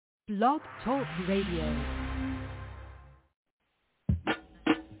Blog Talk Radio.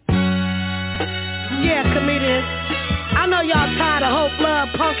 Yeah, comedians. I know y'all tired of Hope Love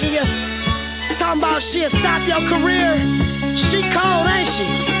punking you. Talking about shit, stop your career. She cold, ain't she?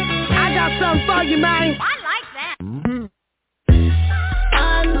 I got something for you, man. I like that.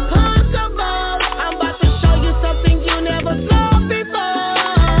 Unpunkable. I'm about to show you something you never saw before.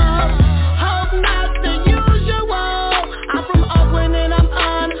 Hope not the usual. I'm from Oakland and I'm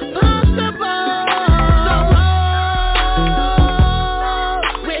unpunkable. So roll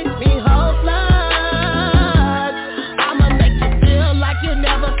with me, Hope Love. I'ma make you feel like you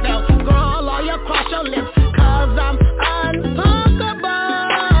never felt. Girl, all across your lips, 'cause I'm unpunkable.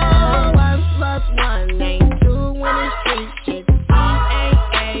 1 plus 1 ain't 2 when it's street shit. C ain't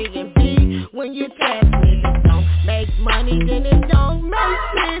A and B when you test me. If it don't make money, then it don't make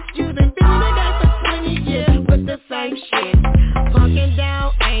sense. You been feeling the game for 20 years with the same shit. Punking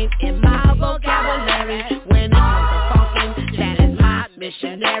down ain't in my vocabulary. When it comes to funkin', that is my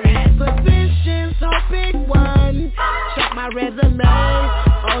missionary. Positions, hope big one. Check my resume.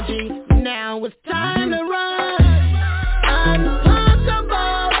 OG, now it's time to run.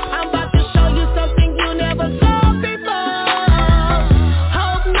 Unpunkable. I'm about to show you something you never saw before.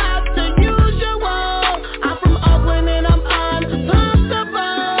 Hope not the usual. I'm from Oakland and I'm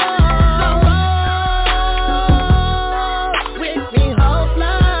unpunkable. So roll with me, Hope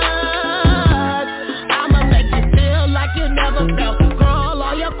Love. I'ma make you feel like you never felt. Girl,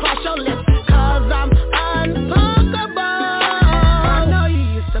 all across your lips, 'cause I'm unpunkable. I know you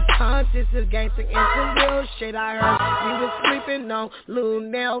used to punk, this is gangsta and some real shit. I heard you was sleeping on Lou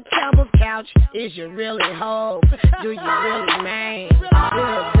Nell Campbell's couch. Is you really Hope? Do you really, man?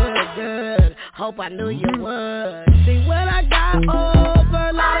 Good. Hope I knew you would. See what I got over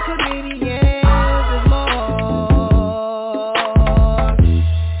a lot of comedians is more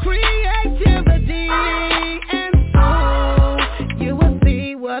creativity, and soon you will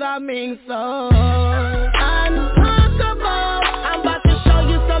see what I mean. So unpunkable. I'm about to show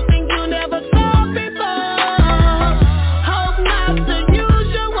you something you never saw before. Hope not the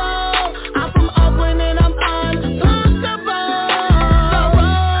usual. I'm from Oakland and I'm unpunkable. So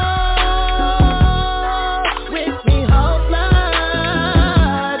roll with me, Hope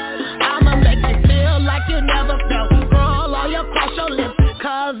Love. I'ma make you feel like you never felt. Girl, all across your lips,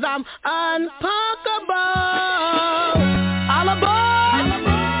 'cause I'm unpunkable. All aboard!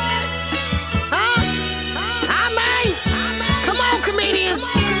 Huh? I mean, come on, comedians.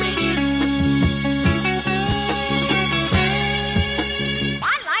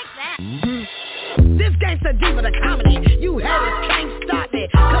 I like that. This gangsta diva the comedy. You haters can't stop me,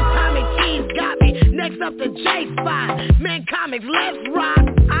 'cause Tommy T's got me. Next up the J-Spot. Man Comics, let's rock.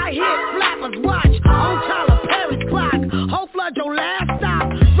 I hit flappers, watch on Tyler Perry's clock. Whole flood your last stop.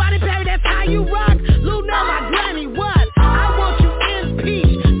 Roddy Perry, that's how you rock. Lou Nell, my granny, what? I want you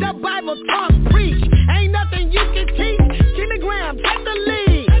impeached. The Bible talk, preach. Ain't nothing you can teach. Kilogram, take the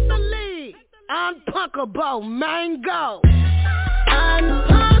lead. Unpunkable, mango.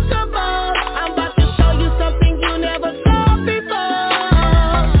 Unpunkable. I'm about to show you something you never saw before.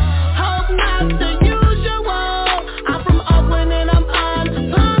 Hope not the usual. I'm from Oakland and I'm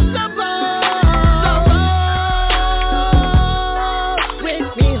unpunkable. So roll with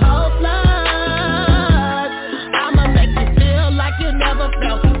me, Hope Love. I'ma make you feel like you never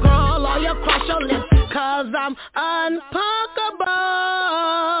felt. Girl, all across your lips, 'cause I'm unpunkable.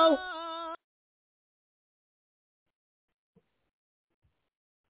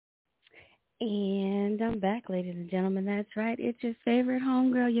 And I'm back, ladies and gentlemen. That's right. It's your favorite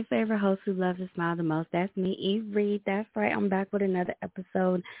homegirl, your favorite host who loves to smile the most. That's me, Eve Reed. That's right. I'm back with another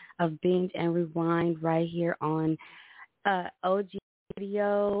episode of Binge and Rewind right here on OG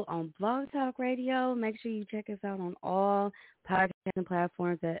Radio, on Blog Talk Radio. Make sure you check us out on all podcasting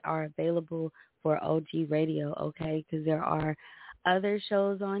platforms that are available for OG Radio, okay? Because there are other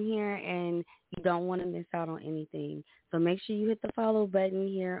shows on here, and you don't want to miss out on anything. So make sure you hit the follow button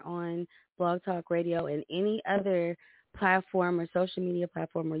here on Blog Talk Radio and any other platform or social media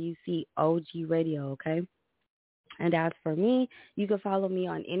platform where you see OG Radio, okay? And as for me, you can follow me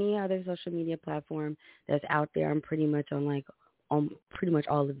on any other social media platform that's out there. I'm pretty much on pretty much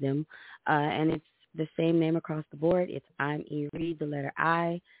all of them. And it's the same name across the board. It's I'm E. Reed, the letter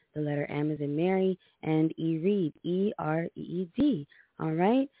I, the letter M as in Mary, and E. Reed, E-R-E-E-D. All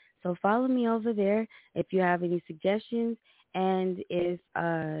right? So follow me over there if you have any suggestions. And if,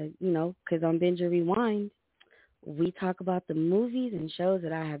 because on Binge Rewind, we talk about the movies and shows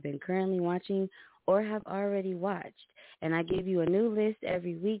that I have been currently watching or have already watched. And I give you a new list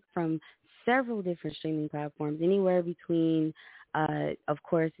every week from several different streaming platforms, anywhere between Of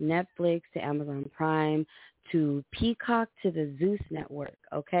course, Netflix to Amazon Prime to Peacock to the Zeus network,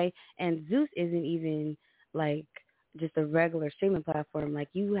 okay? And Zeus isn't even like just a regular streaming platform. Like,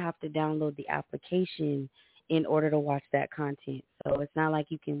 you have to download the application in order to watch that content. So it's not like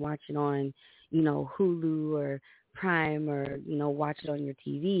you can watch it on, Hulu or Prime or, watch it on your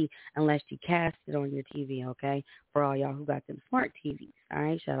TV unless you cast it on your TV, okay? For all y'all who got them smart TVs, all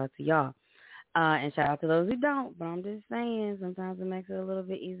right? Shout out to y'all. And shout out to those who don't, but I'm just saying sometimes it makes it a little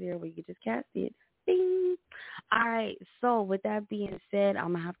bit easier where you can just cast it. Bing. All right, so with that being said,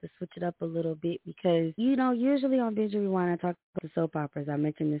 I'm going to have to switch it up a little bit because, usually on Binge Rewind I talk about the soap operas. I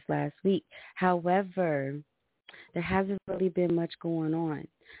mentioned this last week. However, there hasn't really been much going on.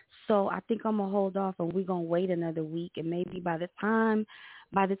 So I think I'm going to hold off and we're going to wait another week, and maybe by the time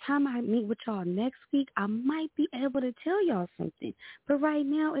I meet with y'all next week, I might be able to tell y'all something. But right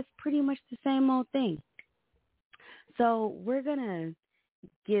now, it's pretty much the same old thing. So we're going to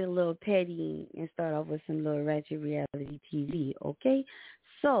get a little petty and start off with some little ratchet reality TV, okay?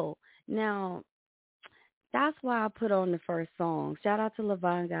 So now, that's why I put on the first song. Shout out to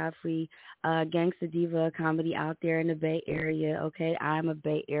LaVon Godfrey, Gangsta Diva comedy out there in the Bay Area, okay? I'm a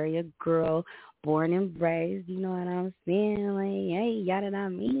Bay Area girl, born and raised, you know what I'm saying? Like, hey, y'all know what I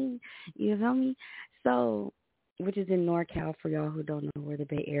mean? You feel me? So, which is in NorCal for y'all who don't know where the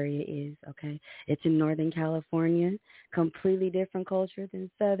Bay Area is, okay? It's in Northern California, completely different culture than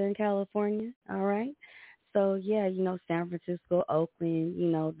Southern California, all right? So, yeah, San Francisco,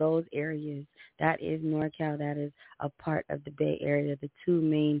 Oakland, those areas. That is NorCal. That is a part of the Bay Area, the two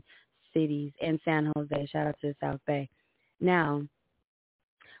main cities, and San Jose. Shout out to the South Bay. Now,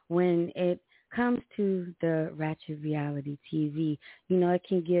 when it comes to the ratchet reality TV, it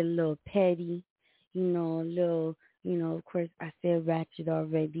can get a little petty, a little, of course, I said ratchet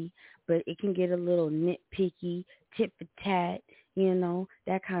already, but it can get a little nitpicky, tit for tat,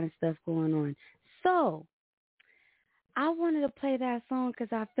 that kind of stuff going on. So, I wanted to play that song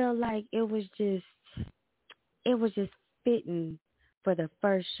because I felt like it was just fitting for the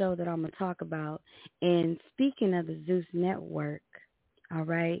first show that I'm going to talk about. And speaking of the Zeus Network, all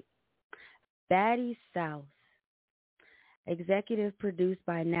right, Baddie South, executive produced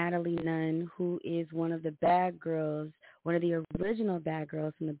by Natalie Nunn, who is one of the bad girls, one of the original bad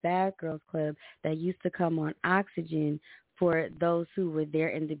girls from the Bad Girls Club that used to come on Oxygen for those who were there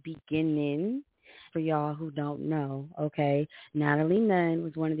in the beginning. For y'all who don't know, okay, Natalie Nunn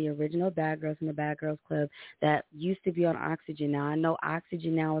was one of the original bad girls from the Bad Girls Club that used to be on Oxygen. Now, I know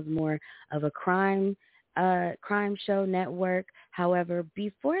Oxygen now is more of a crime show network. However,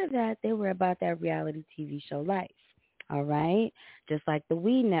 before that, they were about that reality TV show life, all right, just like the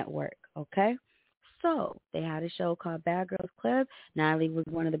We Network, okay? So they had a show called Bad Girls Club. Natalie was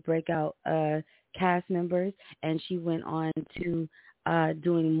one of the breakout cast members, and she went on to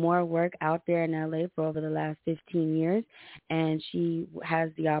doing more work out there in LA for over the last 15 years. And she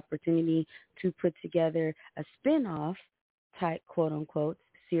has the opportunity to put together a spin-off type, quote unquote,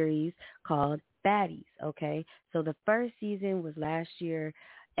 series called Baddies. Okay. So the first season was last year,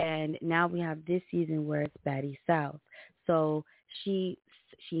 and now we have this season where it's Baddie South. So she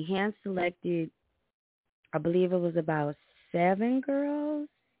hand selected, I believe it was about 7 girls.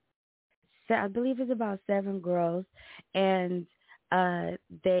 I believe it's about 7 girls, and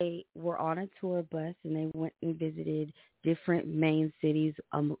they were on a tour bus, and they went and visited different main cities,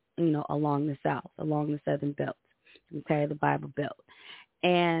 along the South, along the Southern Belt, okay, the Bible Belt.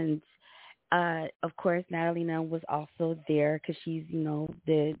 And, of course, Natalie Nunn was also there because she's,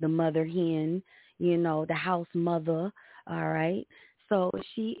 the mother hen, the house mother, all right? So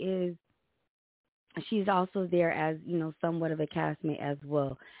she's also there as, somewhat of a castmate as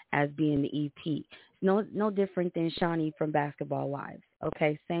well as being the EP. No different than Shawnee from Basketball Wives.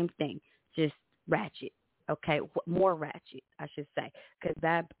 Okay, same thing, just ratchet. Okay, more ratchet, I should say, because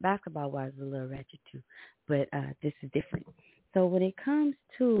Basketball Wives is a little ratchet too, but this is different. So when it comes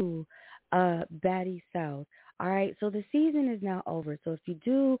to Baddie South, all right, so the season is now over. So if you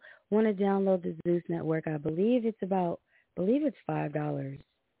do want to download the Zeus Network, I believe it's $5. I believe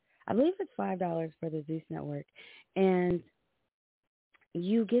it's $5 for the Zeus Network, and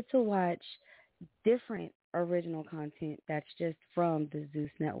you get to watch different original content that's just from the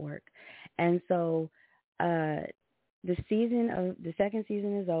Zeus Network. And so the second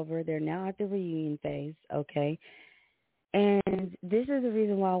season is over. They're now at the reunion phase, okay? And this is the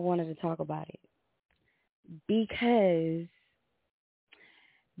reason why I wanted to talk about it, because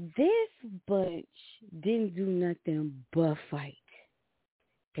this bunch didn't do nothing but fight.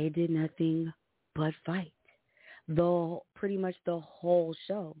 They did nothing but fight, though, pretty much the whole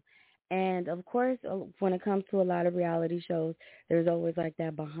show. And of course, when it comes to a lot of reality shows, there's always like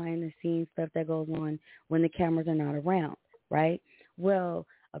that behind the scenes stuff that goes on when the cameras are not around, right? Well,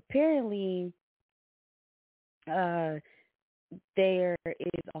 apparently, uh, there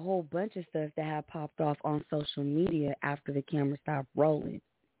is a whole bunch of stuff that have popped off on social media after the camera stopped rolling.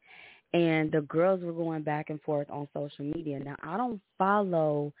 And the girls were going back and forth on social media. Now, I don't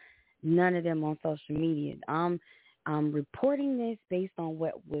follow none of them on social media. I'm reporting this based on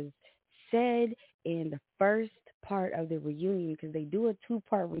what was said in the first part of the reunion, because they do a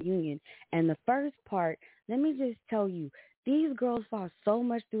 2-part reunion. And the first part, let me just tell you, these girls fought so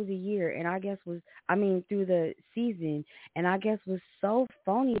much through the year, and through the season, and I guess was so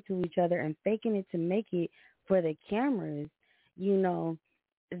phony to each other and faking it to make it for the cameras,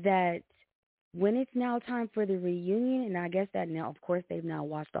 that when it's now time for the reunion, and I guess that now, of course, they've now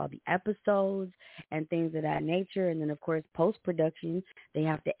watched all the episodes and things of that nature, and then, of course, post-production, they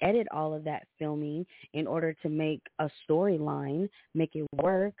have to edit all of that filming in order to make a storyline, make it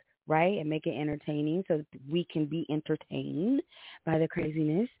work, right, and make it entertaining so that we can be entertained by the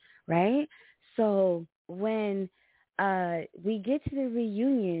craziness, right? So when we get to the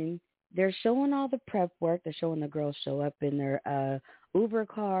reunion, they're showing all the prep work. They're showing the girls show up in their Uber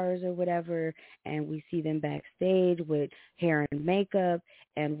cars or whatever, and we see them backstage with hair and makeup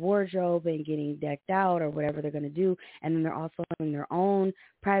and wardrobe and getting decked out or whatever they're going to do. And then they're also having their own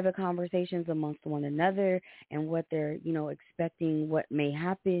private conversations amongst one another and what they're, expecting what may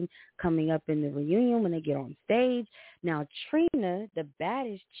happen coming up in the reunion when they get on stage. Now, Trina, the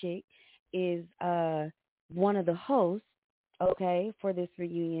baddest chick, is one of the hosts, okay, for this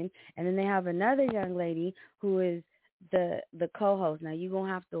reunion. And then they have another young lady who is the co-host. Now, you're going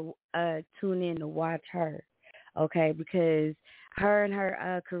to have to tune in to watch her, okay, because her and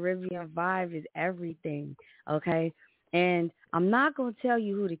her Caribbean vibe is everything, okay? And I'm not going to tell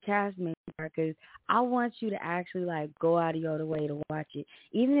you who the castmates are because I want you to actually, go out of your way to watch it,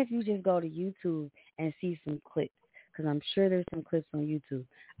 even if you just go to YouTube and see some clips, because I'm sure there's some clips on YouTube.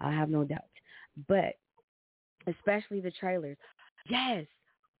 I have no doubt. But especially the trailers. Yes,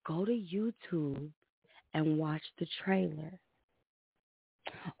 go to YouTube and watch the trailer.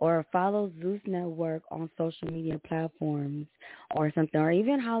 Or follow Zeus Network on social media platforms or something, or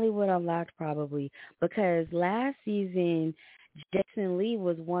even Hollywood Unlocked probably, because last season Jason Lee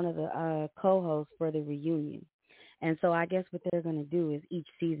was one of the co-hosts for the reunion. And so I guess what they're going to do is each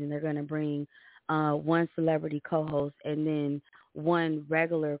season they're going to bring one celebrity co-host and then one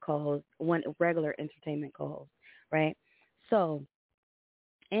regular co-host, one regular entertainment co-host, right? So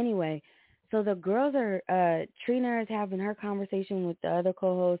anyway, so the girls are, Trina is having her conversation with the other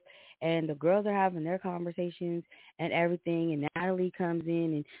co-hosts, and the girls are having their conversations and everything, and Natalie comes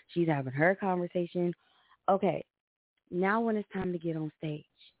in, and she's having her conversation. Okay, now when it's time to get on stage,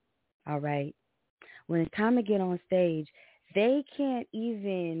 all right? When it's time to get on stage, they can't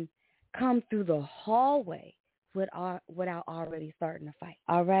even come through the hallway without already starting a fight,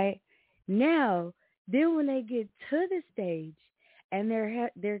 all right? Now, then when they get to the stage, and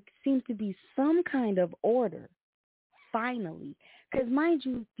there seems to be some kind of order, finally. Because mind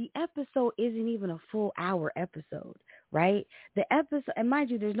you, the episode isn't even a full hour episode, right? The episode, and mind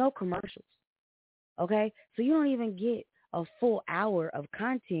you, there's no commercials, okay? So you don't even get a full hour of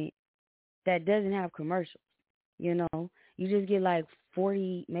content that doesn't have commercials, You just get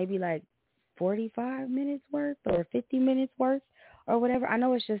 40, maybe 45 minutes worth or 50 minutes worth or whatever. I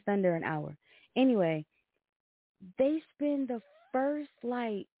know it's just under an hour. Anyway, they spend the first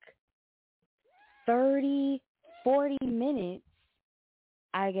 30, 40 minutes,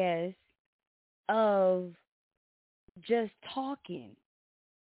 I guess, of just talking.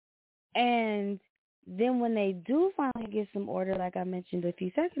 And then when they do finally get some order, like I mentioned a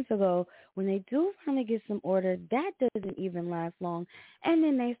few seconds ago, when they do finally get some order, that doesn't even last long. And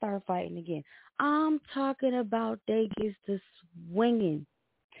then they start fighting again. I'm talking about they get to swinging.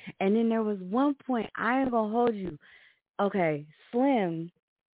 And then there was one point, I ain't going to hold you. Okay, Slim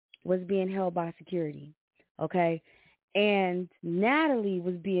was being held by security, okay? And Natalie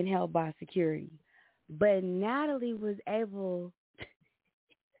was being held by security. But Natalie was able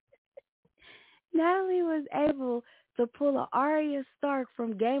to pull a Arya Stark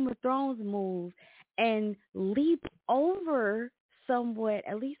from Game of Thrones move and leap over somewhat,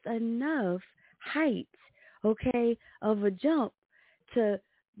 at least enough height, okay, of a jump to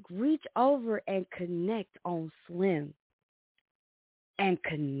reach over and connect on Slim. And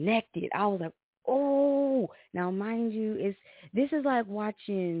connected. I was like, oh. Now, mind you, this is like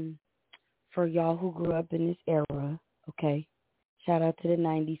watching, for y'all who grew up in this era, okay? Shout out to the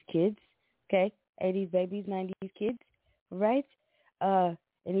 90s kids, okay? 80s babies, 90s kids, right?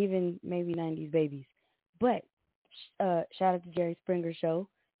 and even maybe 90s babies. But shout out to Jerry Springer show,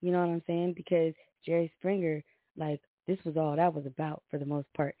 you know what I'm saying? Because Jerry Springer, like, this was all that was about for the most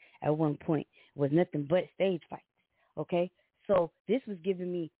part at one point. It was nothing but stage fights, okay? So this was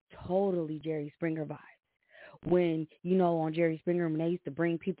giving me totally Jerry Springer vibes. When, you know, on Jerry Springer, when they used to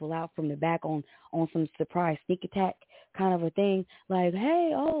bring people out from the back on some surprise sneak attack kind of a thing, like,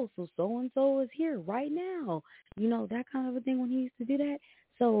 hey, oh, so so-and-so is here right now. You know, that kind of a thing when he used to do that.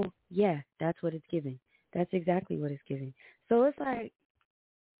 So, yeah, that's what it's giving. That's exactly what it's giving. So it's like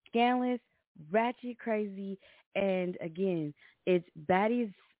scandalous, ratchet, crazy, and again, it's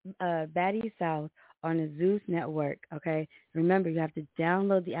Baddies South on the Zeus network, okay? Remember, you have to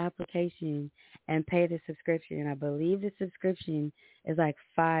download the application and pay the subscription. I believe the subscription is like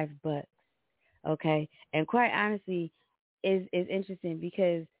 $5, okay? And quite honestly, is interesting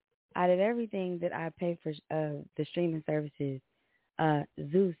because out of everything that I pay for the streaming services,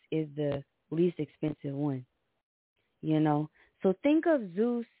 Zeus is the least expensive one, you know? So think of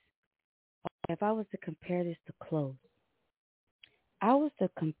Zeus, if I was to compare this to clothes. I was to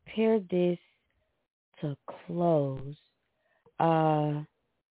compare this to clothes. I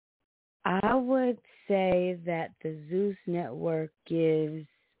would say that the Zeus network gives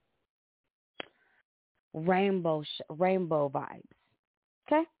rainbow vibes.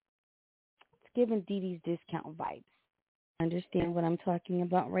 Okay? It's giving Dee Dee's discount vibes. Understand what I'm talking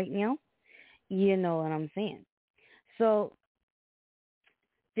about right now? You know what I'm saying. So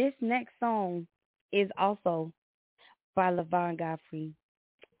this next song is also by LaVon Godfrey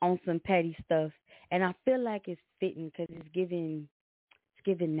on some petty stuff, and I feel like it's fitting because it's giving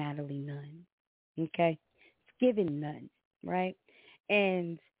Natalie Nunn, okay? It's giving Nunn, right?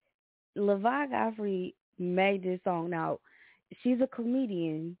 And LaVon Godfrey made this song. Now, she's a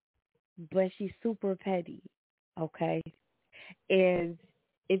comedian, but she's super petty, okay? And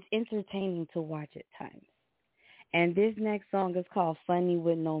it's entertaining to watch at times. And this next song is called Funny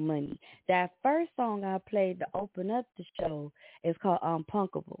with No Money. That first song I played to open up the show is called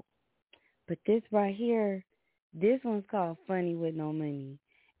Unpunkable. But this right here, this one's called Funny with No Money.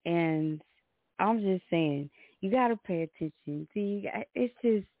 And I'm just saying, you got to pay attention. See, it's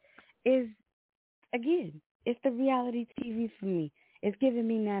the reality TV for me. It's giving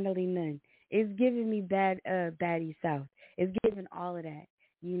me Natalie Nunn. It's giving me Baddies South. It's giving all of that.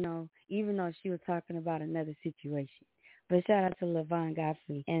 You know, even though she was talking about another situation. But shout out to LaVon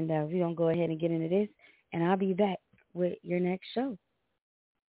Godfrey. And we're going to go ahead and get into this. And I'll be back with your next show.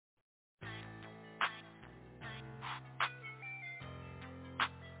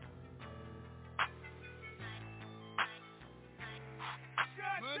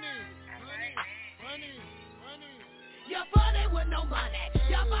 You're funny with no money.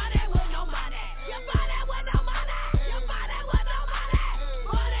 You're funny with no money. You're funny with no money. You're funny with no money.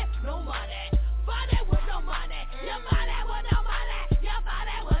 Funny, no money. Funny with no money. You're funny with no money. You're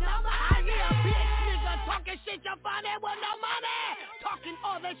funny with no money. I hear a bitch nigga talking shit. You're funny with no money. Talking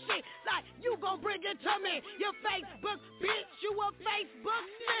all that shit like you gon' bring it to me. Your Facebook bitch, you a Facebook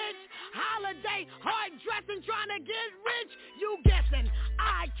snitch. Holiday, hard dressing, trying to get rich. You guessing,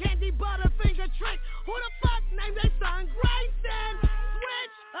 eye candy, butterfinger trick. Who the fuck named their son Grayson?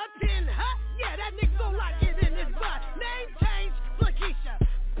 Switch a 10, huh? Yeah, that nigga gon' like it in his butt. Name change, Lakeisha.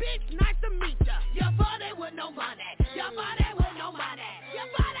 Bitch, nice to meet ya. You're funny with no money. You're funny with no money.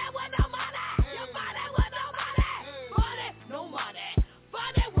 You're funny with no money. You're funny with no money. Funny, no money.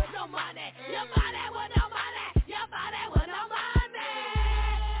 Funny with no money. You're funny with no money. You're funny with no money.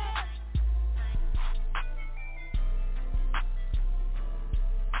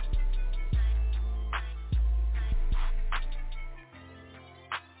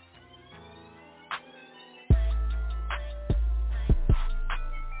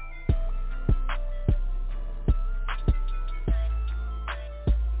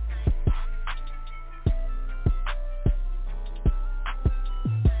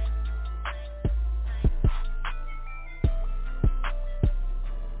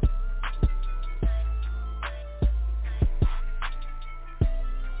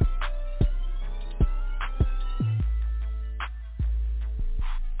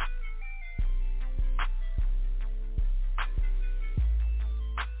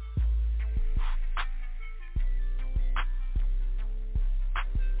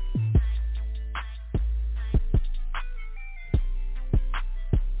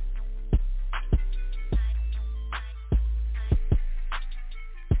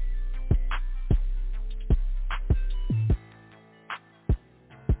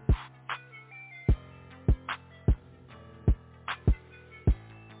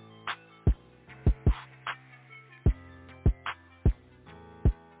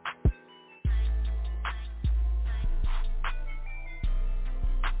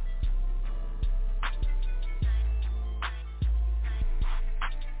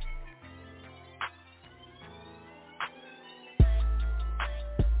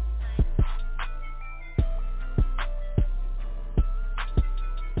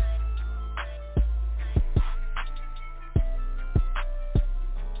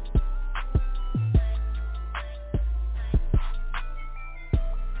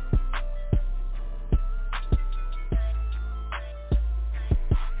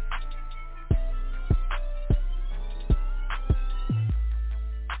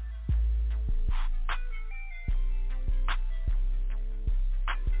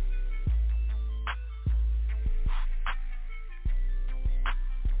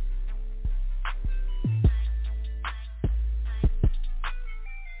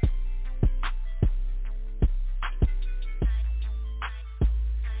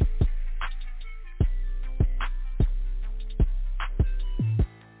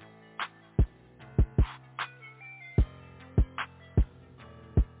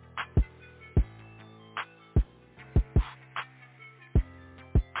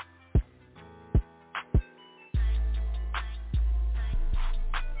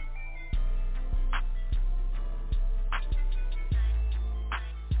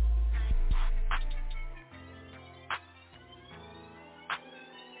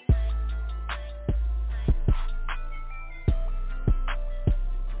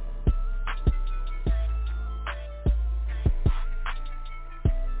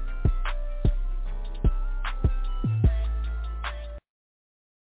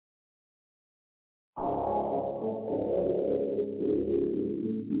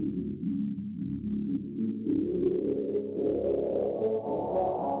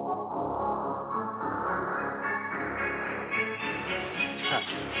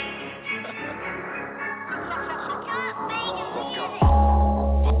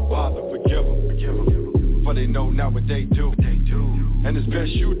 for they know not what they do. And it's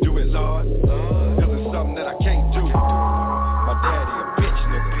best you do it, Lord, cause it's something that I can't do. My daddy a bitch,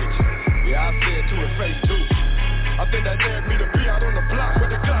 nigga. Yeah, I say it to his face too. I think that dared me to be out on the block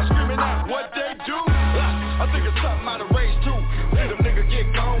with the Glock screaming out what they do. I think it's something out of rage too. See them niggas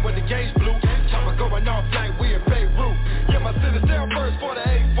get gone when the gauge blue. Chopper going off like we in Beirut. Yeah, my city's down first for the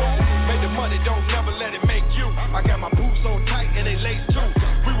A4. Make the money, don't never let it make you. I got my boots on tight and they lace too.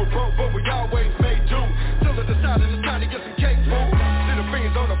 We were broke, but we always made do. Till it decided it's time to get some cake food. See the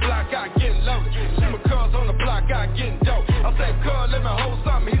fiends on the block, I getting loaded. See my cuz on the block, I getting dope. I said, cuz, let me hold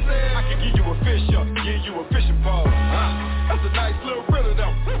something. He said, I can give you a fish up, give you a fishing pole. That's a nice little riddle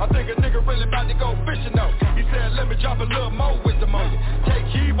though. I think a nigga really about to go fishing though. He said, let me drop a little more wisdom on you. Take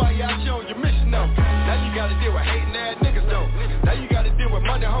heed while you out here on your mission though. Now you gotta deal with hating ass niggas though. Now you gotta deal with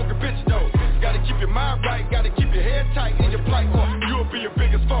money hungry bitches though. Gotta keep your mind right, gotta keep your head tight in your plight or you'll be your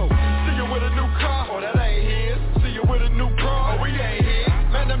biggest foe. See you with a new car, oh that ain't his. See you with a new bra, oh we ain't his.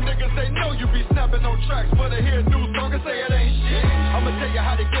 Man, them niggas they know you be snapping on tracks, but they hear a new song and say it ain't shit. I'ma tell you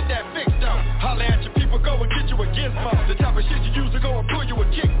how to get that fixed though. Holla at your people, go and get you a gizmo. The type of shit you use to go and pull you a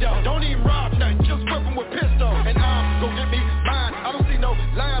kick though. Don't even rob nothing, just whip them with pistol. And I'm gon' get me mine. I don't see no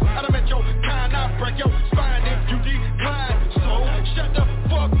lines, I done met your kind. I'll break your spine if you decline. So shut the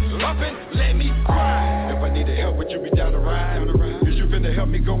fuck up and let me cry. If I needed help, would you be down the ride? Is you finna help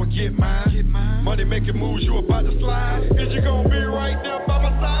me go and get mine? Money making moves, you about to slide. Is you gonna be right there by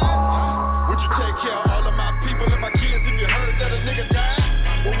my side? Would you take care of all of my people and my kids if you heard that a nigga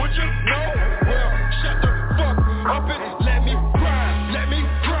died? Well, would you? No? Well, shut the fuck up and let me cry. Let me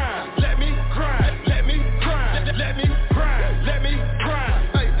cry. Let me cry. Let me cry. Let me cry. Let me cry.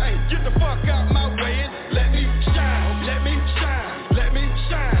 Hey, hey, get the fuck out my way and let me shine. Let me shine. Let me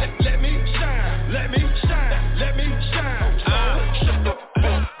shine. Let me shine. Let me shine. Let me shine. Shut the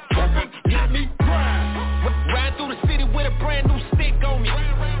fuck up and let me cry. Ride through the city with a brand new stick on me.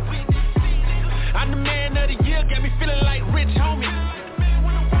 I'm the man of the year, got me feeling like rich homie.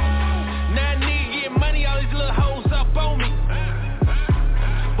 Now I need to get money, all these little hoes up on me.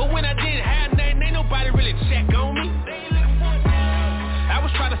 But when I didn't have nothing, ain't nobody really check on me. I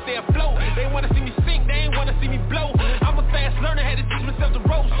was trying to stay afloat, they wanna see me sink, they ain't wanna see me blow. I'm a fast learner, had to teach myself the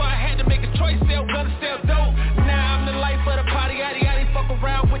ropes, so I had to make a choice, sell guns, sell dope. Now I'm the life of the party, yaddy yaddy, fuck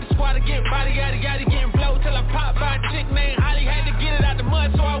around with the squad to get body, yaddy yaddy, getting blow till I pop by a chick named Holly, had to get it out the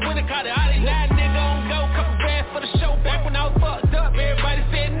mud, so I went and caught it Holly. Now nigga on go, couple bands for the show, back when I was fucked up, everybody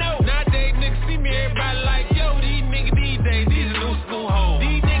said no. Nowadays niggas see me, everybody like, yo, these niggas these days, these are new school hoes.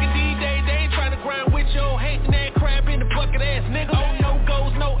 These niggas these days, they ain't trying to grind with your hating that crab in the bucket ass nigga. Oh, no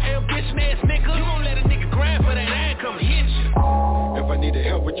goals, no ambition ass nigga. You gon' let a nigga grind for that, I ain't come to hit you. If I needed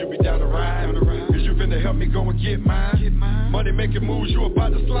help, would you be down the ride? Is you finna help me go and get mine? Money making moves, you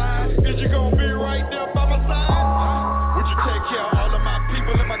about to slide. Is you gonna be right there by my side? Would you take care of all of my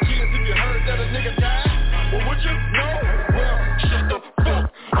people and my kids if you heard that a nigga died? Well, would you? No? Well, shut the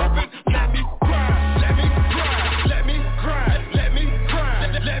fuck up and let me cry. Let me cry. Let me cry. Let me cry.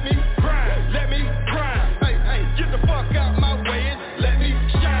 Let me cry. Let me cry. Hey, hey, get the fuck out my way and let me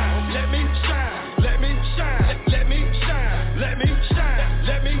shine. Let me shine. Let me shine. Let me shine. Let me shine.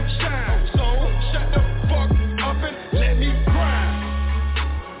 Let me shine. So shut the fuck up and let me cry.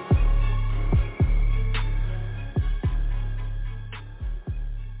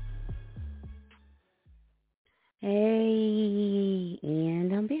 Hey,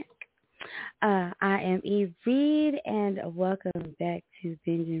 and I'm back. I am Eve Reed, and welcome back to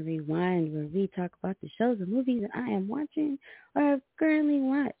Binge and Rewind, where we talk about the shows and movies that I am watching or have currently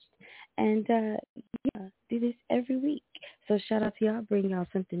watched. And do this every week. So shout out to y'all, bring y'all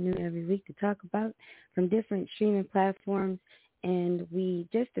something new every week to talk about from different streaming platforms. And we,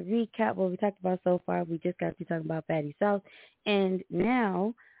 just to recap what we talked about so far, we just got to talking about Patty South. And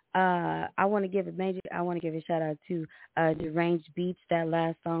now I want to give a shout out to Deranged Beats. That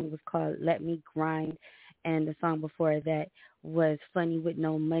last song was called Let Me Grind, and the song before that was Funny with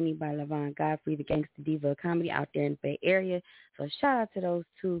No Money by Levon Godfrey, the gangster diva of comedy out there in the Bay Area. So shout out to those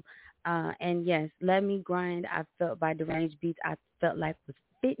two. And yes, Let Me Grind, I felt by Deranged Beats, I felt like was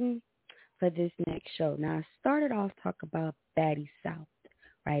fitting for this next show. Now I started off talking about Patty South,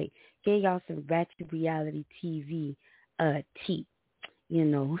 right? Gave y'all some ratchet reality TV tea. You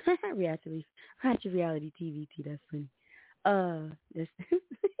know, ratchet reality TV tea. That's funny. That's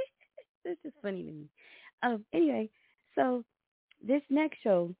just funny to me. Anyway, so this next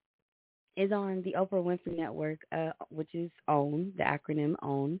show is on the Oprah Winfrey Network, which is OWN, the acronym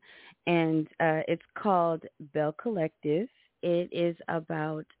OWN, and it's called Bell Collective. It is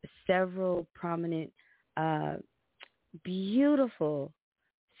about several prominent, beautiful,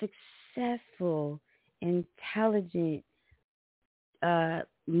 successful intelligent,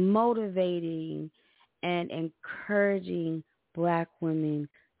 motivating, and encouraging Black women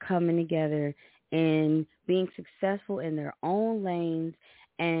coming together and being successful in their own lanes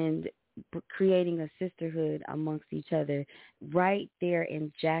and creating a sisterhood amongst each other right there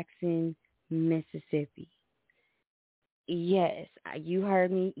in Jackson, Mississippi. Yes, you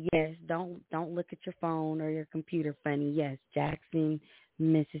heard me. Yes, don't look at your phone or your computer funny. Yes, Jackson,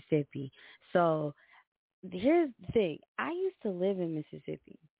 Mississippi. So here's the thing. I used to live in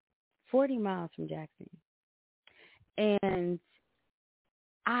Mississippi, 40 miles from Jackson. And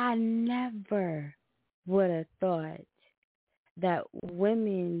I never would have thought that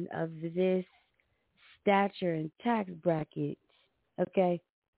women of this stature and tax bracket, okay,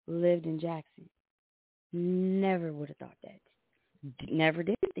 lived in Jackson. Never would have thought that. Never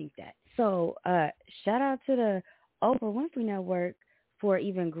did think that. So shout out to the Oprah Winfrey Network for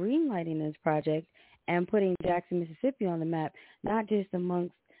even greenlighting this project and putting Jackson, Mississippi on the map, not just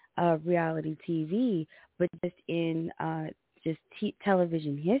amongst reality TV, but just in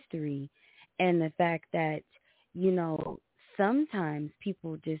television history, and the fact that, you know, sometimes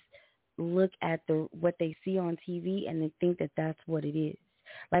people just look at what they see on TV and they think that that's what it is.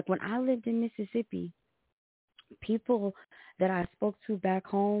 Like when I lived in Mississippi, people that I spoke to back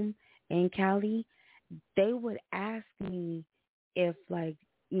home in Cali, they would ask me if, like,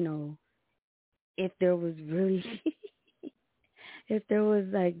 you know, if there was really if there was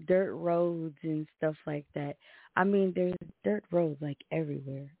like dirt roads and stuff like that. I mean, there's dirt roads like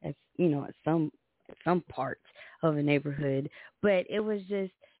everywhere, as you know, at some parts of a neighborhood. But it was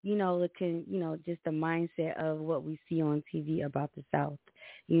just, you know, just the mindset of what we see on TV about the South,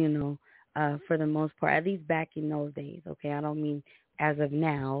 you know, for the most part, at least back in those days. Okay, I don't mean as of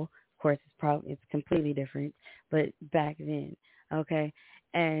now. Of course, it's completely different, but back then, okay.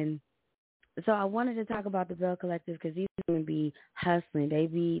 And so I wanted to talk about the Bell Collective because these women be hustling.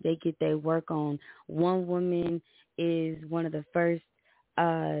 They get their work on. One woman is one of the first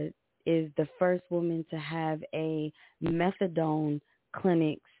woman to have a methadone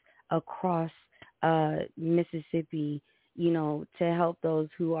clinics across Mississippi, you know, to help those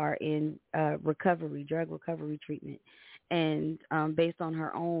who are in drug recovery treatment. And based on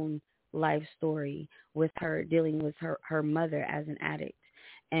her own life story with her dealing with her mother as an addict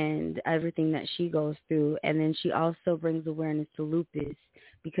and everything that she goes through. And then she also brings awareness to lupus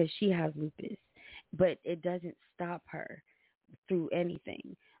because she has lupus. But it doesn't stop her through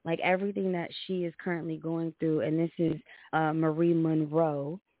anything. Like everything that she is currently going through, and this is Marie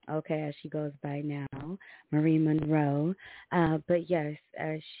Monroe, okay, as she goes by now, Marie Monroe. But yes,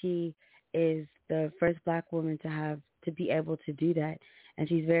 she is the first Black woman to be able to do that. And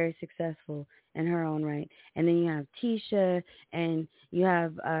she's very successful in her own right. And then you have Tisha, and you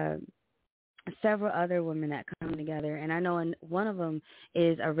have several other women that come together. And I know one of them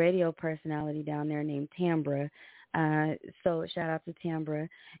is a radio personality down there named Tambra. So shout out to Tambra.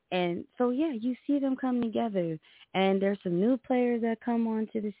 And so, yeah, you see them come together. And there's some new players that come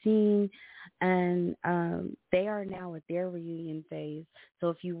onto the scene. And they are now at their reunion phase. So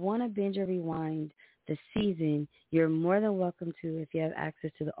if you want to binge or rewind the season, you're more than welcome to if you have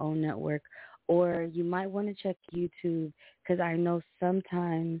access to the OWN network, or you might want to check YouTube, because I know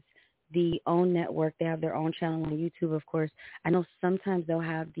sometimes the OWN network, they have their own channel on YouTube, of course. I know sometimes they'll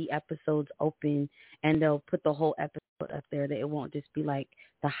have the episodes open and they'll put the whole episode up there, that it won't just be like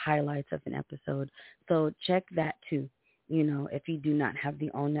the highlights of an episode. So check that too, you know, if you do not have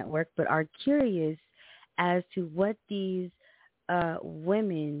the OWN network but are curious as to what these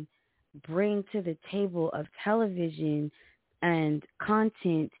women bring to the table of television and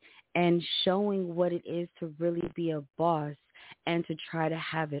content, and showing what it is to really be a boss and to try to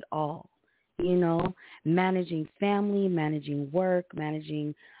have it all, you know, managing family, managing work,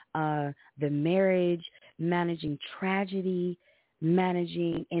 managing the marriage, managing tragedy,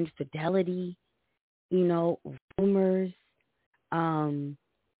 managing infidelity, you know, rumors,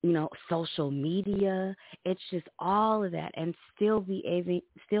 you know, social media. It's just all of that, and still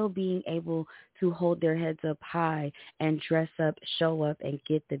being able to hold their heads up high and dress up, show up, and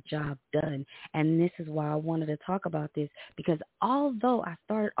get the job done. And this is why I wanted to talk about this, because although I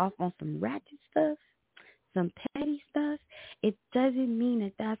started off on some ratchet stuff, some petty stuff, it doesn't mean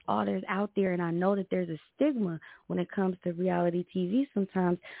that that's all there's out there. And I know that there's a stigma when it comes to reality TV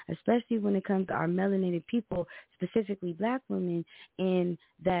sometimes, especially when it comes to our melanated people, specifically Black women, in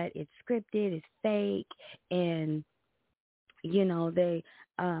that it's scripted, it's fake, and, you know,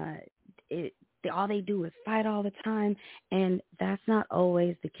 all they do is fight all the time, and that's not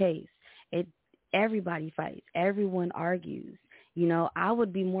always the case. Everybody fights, everyone argues. You know, I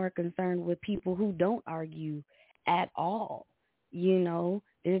would be more concerned with people who don't argue at all. You know,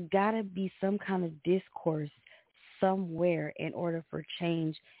 there's got to be some kind of discourse somewhere in order for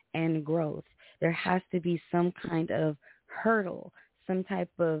change and growth. There has to be some kind of hurdle, some type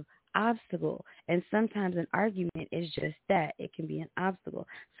of obstacle. And sometimes an argument is just that. It can be an obstacle.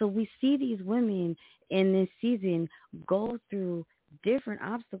 So we see these women in this season go through different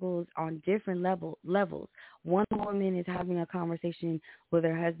obstacles on different levels. One woman is having a conversation with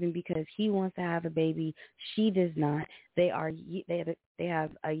her husband because he wants to have a baby. She does not. They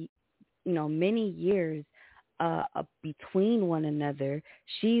have a many years between one another.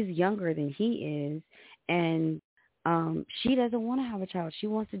 She's younger than he is, and she doesn't want to have a child. She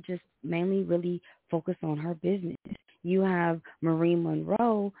wants to just mainly really focus on her business. You have Marie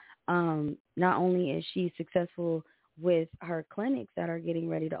Monroe. Not only is she successful with her clinics that are getting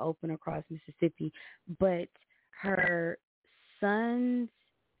ready to open across Mississippi, but her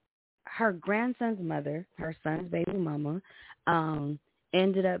grandson's mother, her son's baby mama,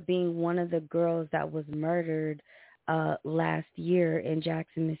 ended up being one of the girls that was murdered last year in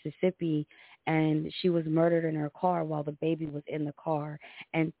Jackson, Mississippi, and she was murdered in her car while the baby was in the car.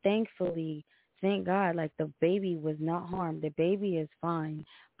 And thankfully, thank God, like the baby was not harmed. The baby is fine,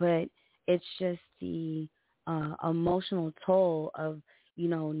 but it's just the emotional toll of,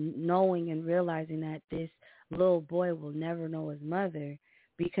 knowing and realizing that this little boy will never know his mother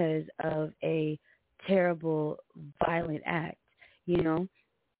because of a terrible, violent act,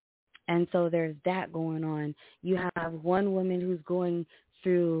 And so there's that going on. You have one woman who's going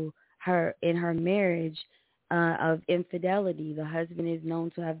through her marriage of infidelity. The husband is known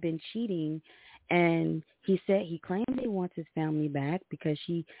to have been cheating, and he said he claims he wants his family back because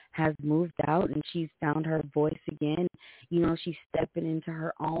she has moved out and she's found her voice again. She's stepping into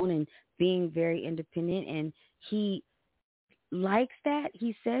her own and being very independent, and he likes that.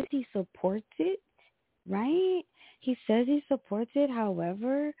 He says he supports it, right? He says he supports it.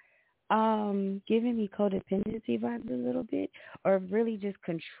 However, giving me codependency vibes a little bit, or really just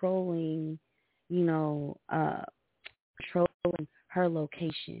controlling, controlling her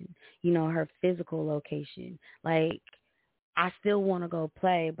location, her physical location. Like, I still want to go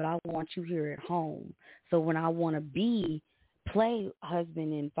play, but I want you here at home. So when I want to play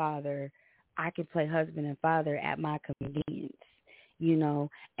husband and father, I can play husband and father at my convenience,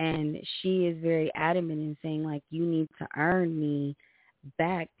 and she is very adamant in saying, like, you need to earn me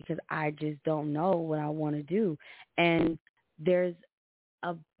back because I just don't know what I want to do. And there's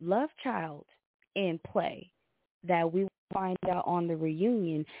a love child in play that we find out on the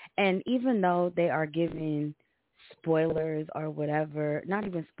reunion. And even though they are giving spoilers or whatever, not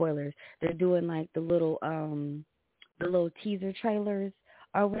even spoilers, they're doing like the little teaser trailers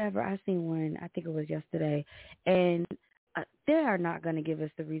or whatever. I seen one, I think it was yesterday, and they are not going to give us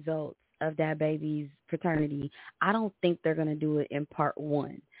the results of that baby's paternity. I don't think they're going to do it in part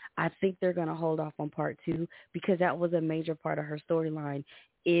 1. I think they're going to hold off on part 2 because that was a major part of her storyline.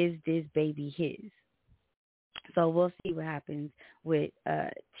 Is this baby his? So we'll see what happens with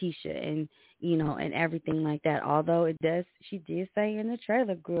Tisha and, and everything like that. Although she did say in the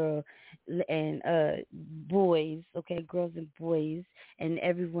trailer, girl and boys, okay, girls and boys and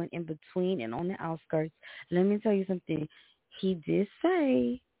everyone in between and on the outskirts. Let me tell you something. He did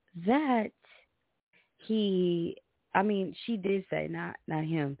say that she did say, not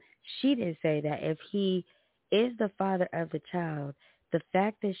him, she did say that if he is the father of the child, the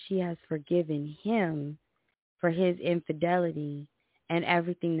fact that she has forgiven him for his infidelity and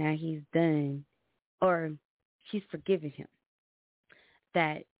everything that he's done, or she's forgiven him,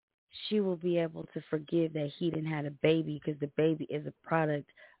 that she will be able to forgive that he didn't have a baby because the baby is a product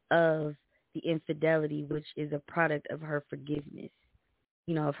of the infidelity, which is a product of her forgiveness,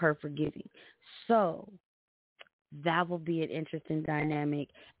 of her forgiving. So that will be an interesting dynamic.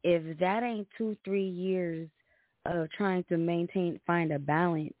 If that ain't 2-3 years of trying to find a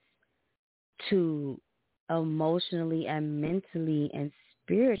balance to emotionally and mentally and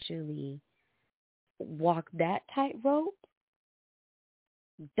spiritually walk that tightrope,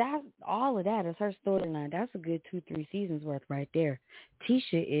 that all of that is her storyline. That's a good 2-3 seasons worth right there.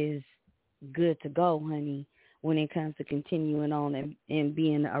 Tisha is good to go, honey, when it comes to continuing on and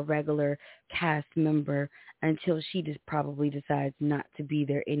being a regular cast member until she just probably decides not to be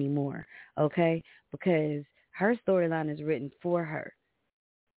there anymore, okay? Because her storyline is written for her,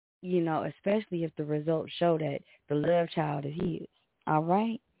 especially if the results show that the love child is his, all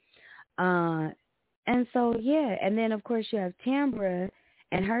right? And so, yeah, and then, of course, you have Tambra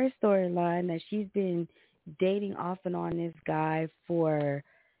and her storyline that she's been dating off and on this guy for,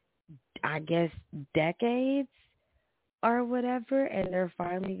 I guess, decades. or whatever, and they're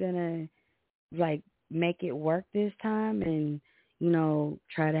finally gonna like make it work this time, and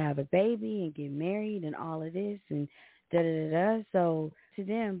try to have a baby and get married and all of this and da da da da. So to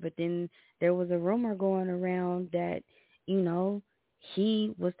them, but then there was a rumor going around that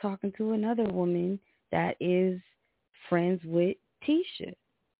he was talking to another woman that is friends with Tisha.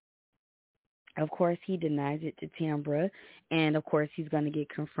 Of course, he denies it to Tambra, and of course, he's going to get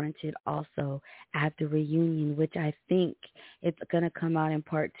confronted also at the reunion, which I think it's going to come out in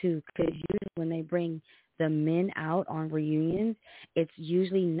part 2, because usually when they bring the men out on reunions, it's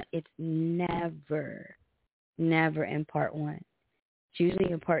never in part 1. It's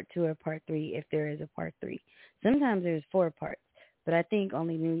usually in part 2 or part 3 if there is a part 3. Sometimes there's 4 parts, but I think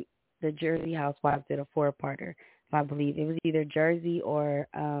only the Jersey Housewives did a 4-parter. If I believe it was either Jersey or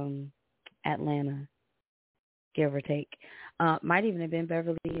Atlanta, give or take. Might even have been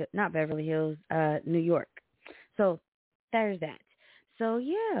not Beverly Hills, New York. So there's that. So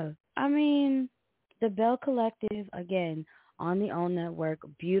yeah, I mean, the Bell Collective, again, on the OWN network,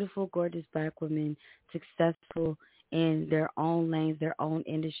 beautiful, gorgeous black women, successful in their own lanes, their own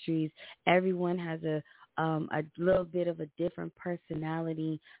industries. Everyone has a little bit of a different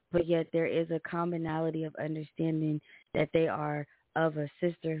personality, but yet there is a commonality of understanding that they are of a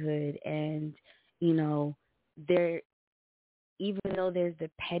sisterhood, and there, even though there's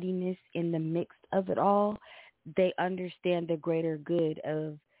the pettiness in the mix of it all, they understand the greater good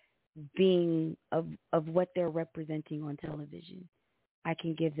of being of what they're representing on television. I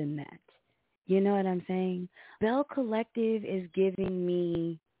can give them that. You know what I'm saying? Bell Collective is giving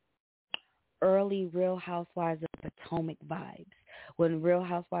me early Real Housewives of Potomac vibes, when Real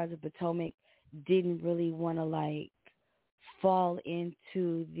Housewives of Potomac didn't really want to fall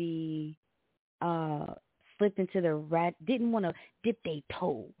into the slip into the rat, didn't want to dip their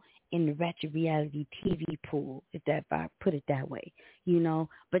toe in the ratchet reality TV pool, if I put it that way,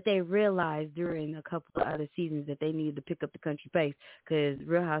 But they realized during a couple of other seasons that they needed to pick up the country pace, because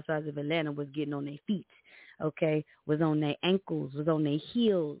Real Housewives of Atlanta was getting on their feet, okay, was on their ankles, was on their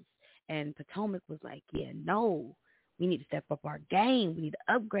heels, and Potomac was like, yeah, no, we need to step up our game. We need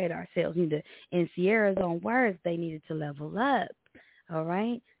to upgrade ourselves. We need to, in Sierra's own words, they needed to level up, all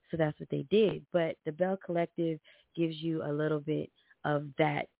right? So that's what they did. But the Bell Collective gives you a little bit of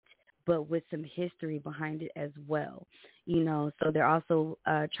that, but with some history behind it as well. So they're also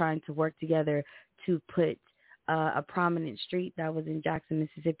trying to work together to put a prominent street that was in Jackson,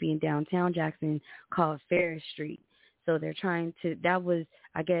 Mississippi, in downtown Jackson, called Ferris Street. So they're trying to, that was,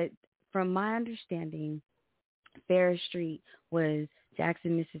 I get, from my understanding, Ferris Street was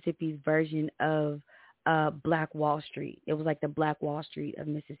Jackson, Mississippi's version of Black Wall Street. It was like the Black Wall Street of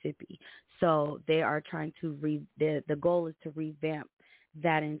Mississippi. So they are trying to the goal is to revamp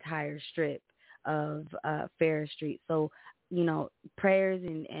that entire strip of Ferris Street. So, prayers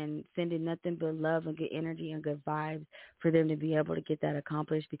and sending nothing but love and good energy and good vibes for them to be able to get that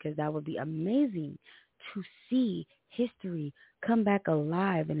accomplished, because that would be amazing to see history come back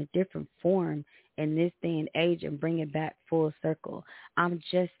alive in a different form in this day and age and bring it back full circle. I'm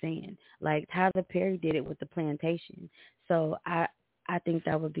just saying, like Tyler Perry did it with the plantation. So I think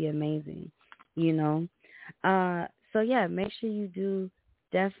that would be amazing, So yeah, make sure you do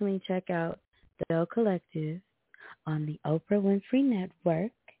definitely check out the Bell Collective on the Oprah Winfrey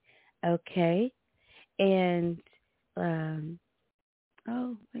Network. Okay. And, there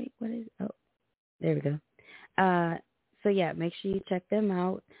we go. So yeah, make sure you check them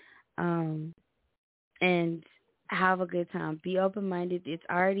out, and have a good time. Be open-minded. It's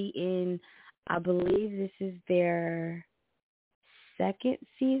already in, I believe this is their 2nd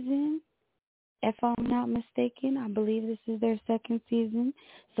season, if I'm not mistaken. I believe this is their 2nd season.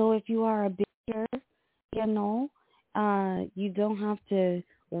 So if you are a bigger, you don't have to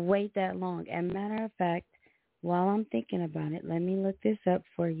wait that long. As a matter of fact, while I'm thinking about it, let me look this up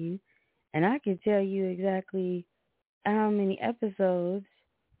for you, and I can tell you exactly how many episodes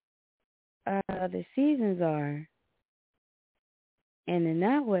the seasons are. And in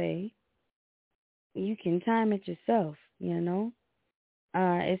that way, you can time it yourself,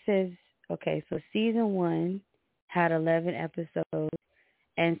 It says, okay, so season 1 had 11 episodes,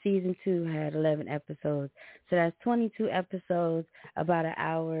 and season 2 had 11 episodes. So that's 22 episodes, about an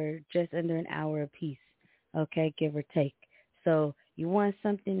hour, just under an hour apiece, okay, give or take. So you want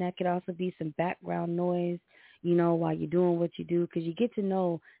something that could also be some background noise, while you're doing what you do, because you get to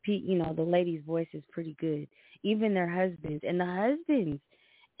know, the ladies' voices pretty good, even their husbands. And the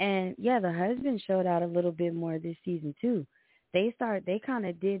husbands showed out a little bit more this season too. They kind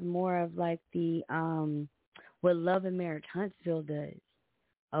of did more of like the what Love and Marriage Huntsville does.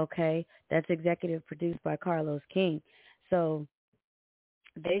 Okay, that's executive produced by Carlos King. So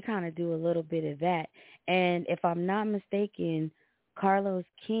they kind of do a little bit of that. And if I'm not mistaken, Carlos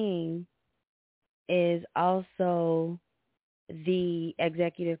King is also the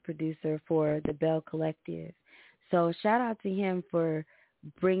executive producer for the Bell Collective. So shout out to him for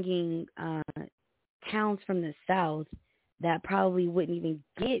bringing towns from the South that probably wouldn't even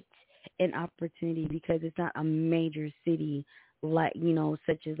get an opportunity because it's not a major city like, you know,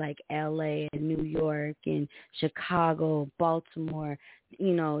 such as like LA and New York and Chicago, Baltimore,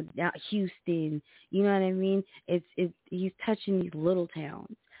 you know, Houston, you know what I mean? He's touching these little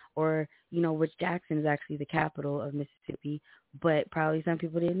towns, or, you know, which Jackson is actually the capital of Mississippi, but probably some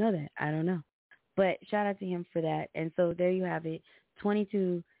people didn't know that. I don't know. But shout out to him for that. And so there you have it,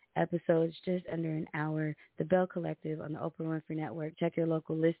 22 episodes, just under an hour. The Bell Collective on the Oprah Winfrey Network. Check your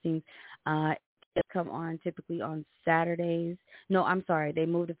local listings. It come on typically on Saturdays. No, I'm sorry. They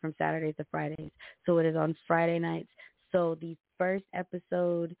moved it from Saturdays to Fridays. So it is on Friday nights. So the first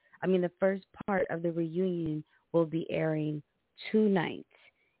part of the reunion will be airing tonight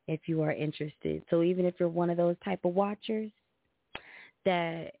if you are interested. So even if you're one of those type of watchers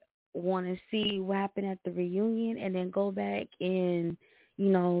that want to see what happened at the reunion and then go back and, you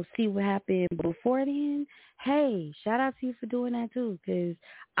know, see what happened before then, hey, shout out to you for doing that too, because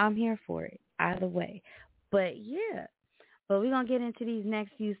I'm here for it either way. But yeah, but we're going to get into these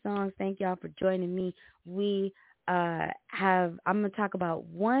next few songs. Thank y'all for joining me. I'm going to talk about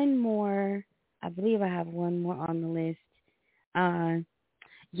one more. I believe I have one more on the list.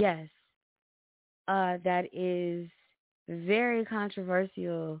 Yes, that is very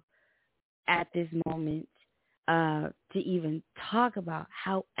controversial at this moment to even talk about.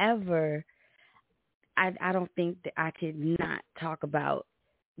 However, I don't think that I could not talk about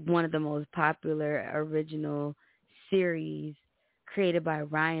one of the most popular original series created by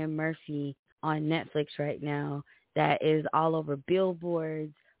Ryan Murphy on Netflix right now that is all over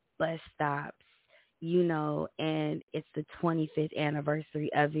billboards, bus stops, you know, and it's the 25th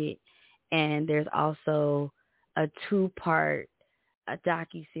anniversary of it. And there's also a 2-part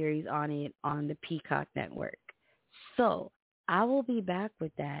docuseries on it on the Peacock Network. So I will be back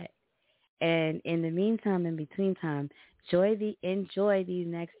with that. And in the meantime, in between time, enjoy these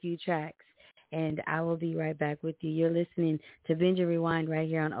next few tracks. And I will be right back with you. You're listening to Binge Rewind right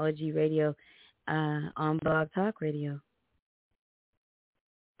here on OG Radio, on Blog Talk Radio.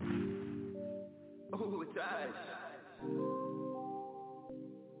 Oh, it's us.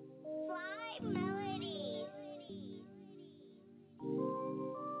 Fly melody.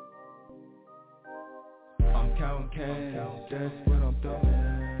 I'm counting cash, that's what I'm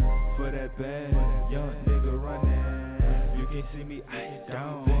throwing. For that bad, young nigga running. You can see me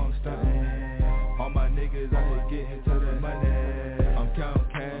down, I'm stunting. All my niggas out here getting to the money. I'm counting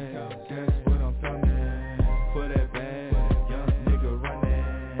cash, that's what I'm throwing. For that bad, young nigga running.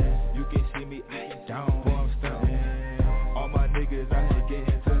 You can see me down, I'm stunting. All my niggas out here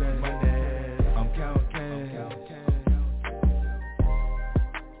getting to the money. I'm counting cash.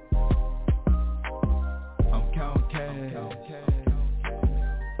 I'm counting cash.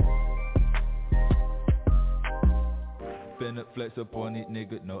 Finna flex up on these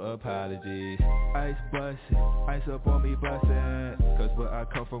niggas, no apologies. Ice bustin', ice up on me bustin'. Cause where I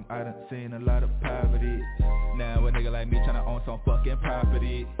come from, I done seen a lot of poverty. Now a nigga like me tryna own some fucking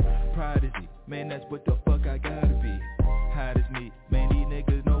property. Prodigy, man, that's what the fuck I gotta be. Hot as me, man, these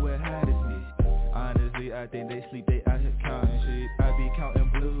niggas know where hot as me. Honestly, I think they sleep, they out here counting shit. I be counting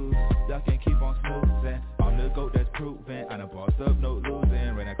blues, y'all can keep on snoozing. I'm the GOAT that's proven, I done bossed up, no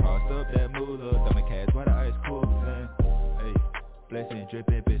losing. Ran across up that moolah, thumbing cash while the ice coolin'. Hey, blessing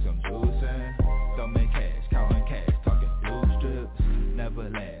drippin', bitch, I'm juicing. Thumbing cash, counting cash, talking blue strips. Never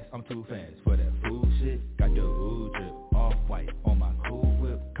last, I'm too fast for that food shit. Got the ooh drip, off white on my cool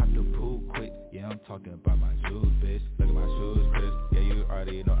whip. Cop the pool quick, yeah, I'm talking about my shoes, bitch. Look at my shoes, Chris, yeah, you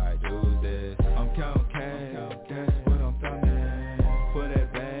already know I do this. I'm counting cash, that's what I'm thumbing. For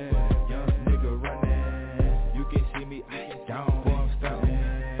that bad, young nigga running. You can see me down, I'm stunting.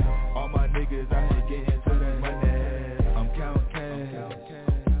 All my niggas out here getting to that money. I'm counting cash.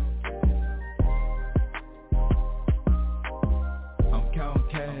 I'm counting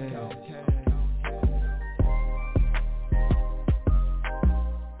cash.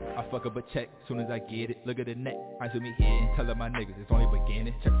 I fuck up a check, soon as I get it. Look at the neck, I to me here. Tell her my niggas, it's only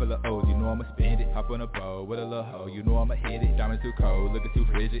beginning. Check full of O's, you know I'ma spend it. Hop on a boat with a little hoe, you know I'ma hit it. Diamonds too cold, looking too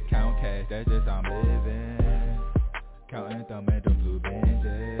frigid. Count cash, that's just how I'm living. Counting thumbing them blue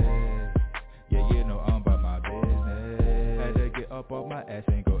binges. Yeah, you know I'm about my business. Had to get up off my ass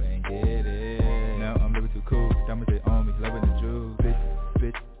and go and get it. Now I'm living too cool, diamonds they on me, loving the jewels.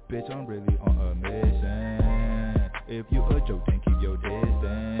 Bitch, I'm really on a mission. If you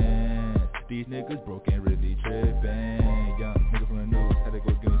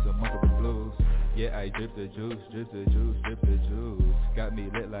Drip the juice, drip the juice, drip the juice. Got me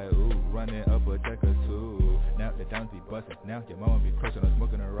lit like ooh, running up a deck or two. Now the downs be bustin', now your mama be crushing, I'm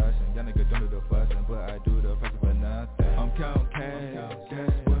smoking and rushing. Y'all niggas don't do the fussin', but I do the fucking for nothing. I'm counting cash,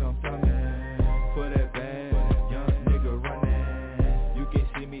 that's what I'm thumbing. For that bag, young nigga running. You can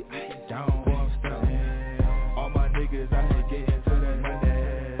see me down, boy, I'm stunning. All my niggas out here getting to that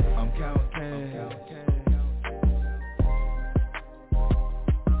money. I'm counting cash.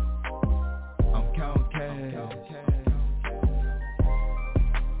 I'm counting cash.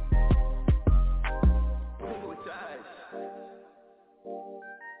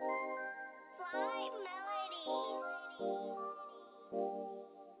 Fly melodies.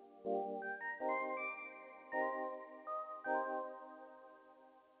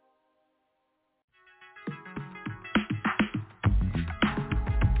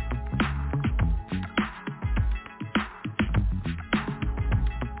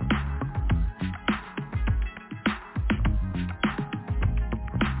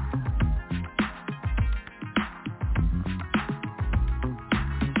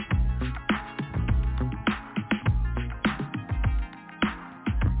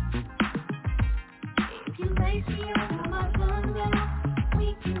 If you lace me up on my sundown, we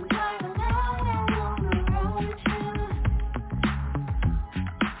can ride it out. I wanna roll with you.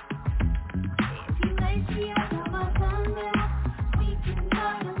 If you lace me up on my sundown, we can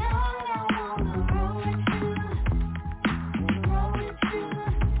ride it out. I wanna roll with you. Wanna roll with you.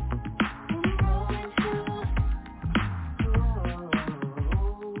 Wanna roll with you.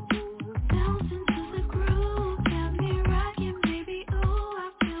 Bounce into the groove, got me rocking, baby. Ooh, I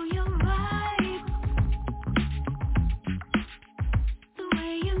feel your vibe. The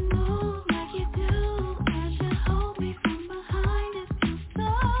way you move like you do, as you hold me from behind, it feels so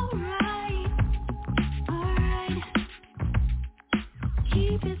right. Alright,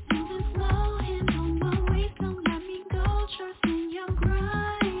 keep it moving slow, hands on my waist, don't let me go, trust in your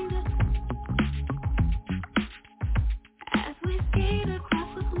grind. As we skate across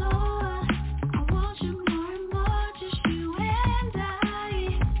the floor, I want you more and more, just you and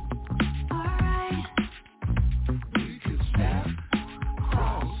I. Alright. We can step,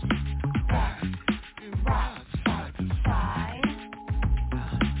 cross, back, and rock side to side.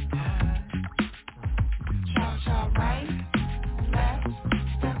 Cha-cha right, left,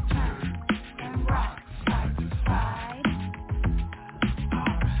 step turn, and rock side to side.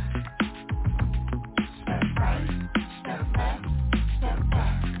 Step right, step left, step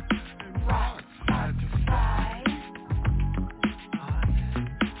back, and rock side to side.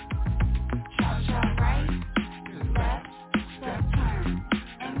 Cha-cha right, left, step turn,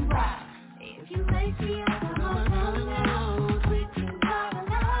 and rock. If you lace me up on my sundown, we can ride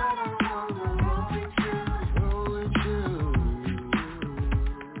it out. I wanna roll with you.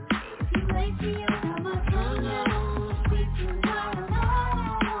 If you lace me up on my sundown, we can ride it out.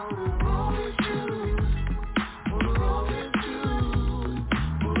 I wanna roll with you. Wanna roll with you.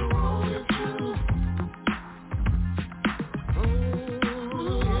 Wanna roll with you. Oh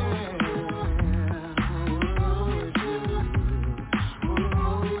yeah. Wanna roll with you. Wanna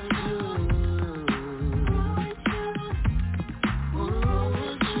roll with you. Roll with you. Wanna roll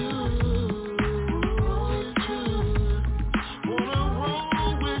with you. Wanna roll with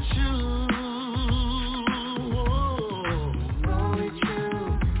you. Roll with you.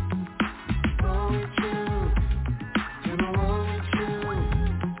 Roll with you. Wanna roll with you.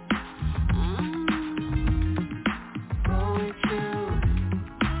 Roll with you.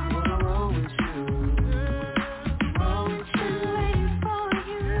 Wanna roll with you. Roll with you. Waiting for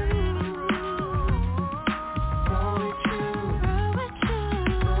you. Roll with you. Roll with you.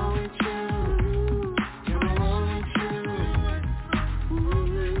 Roll with you. Wanna roll with you.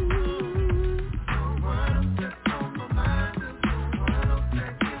 What else that's on my mind? What else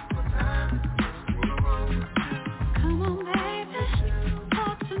that gets my time? Wanna roll with you. Come on, baby,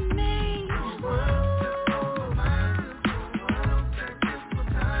 talk to me. What else that's on my mind? What else that gets my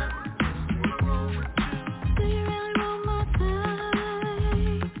time? Wanna roll with you. Do you really want my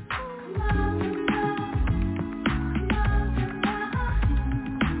time? Come on and love. Come on and love.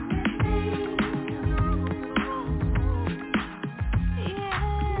 Yeah.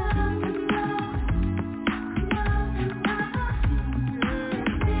 Come on and love. Come on and love.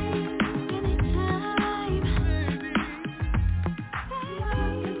 Anytime.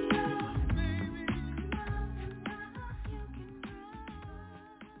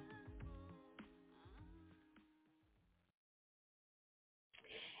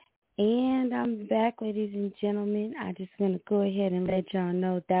 And I'm back, ladies and gentlemen. I just want to go ahead and let y'all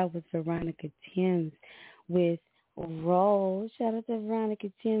know that was Veronica Timms with Roll. Shout out to Veronica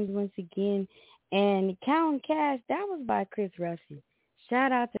Timms once again. And Counting Cash, that was by Chris Ruffin.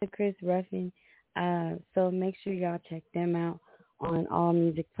 Shout out to Chris Ruffin. So make sure y'all check them out on all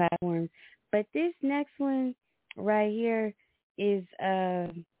music platforms. But this next one right here is, I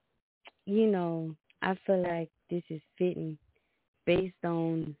feel like this is fitting based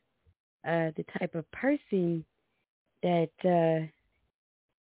on the type of person that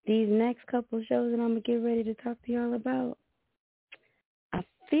these next couple shows that I'm going to get ready to talk to y'all about. I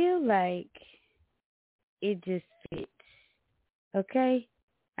feel like it just fits. Okay?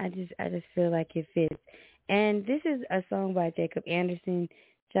 I just feel like it fits. And this is a song by Jacob Anderson.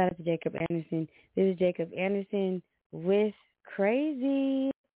 Shout out to Jacob Anderson. This is Jacob Anderson with Crazy.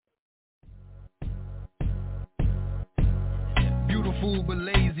 Beautiful but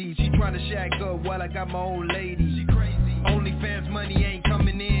lazy. She tryna shack up while I got my old lady. She crazy. OnlyFans money ain't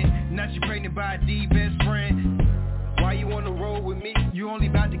coming in. Now she pregnant by a D best friend. Why you on the road with me? You only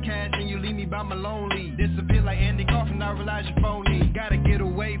bout the cash and you leave me by my lonely. Disappear like Andy Kaufman, I realize you're phony. Gotta get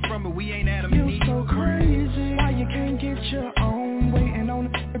away from it, we ain't Adam and Eve. You so crazy, why you can't get your own? Waiting on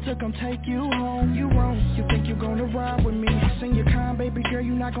it to come take you home. You wrong, you think you gonna ride with me? Sing your kind, baby girl,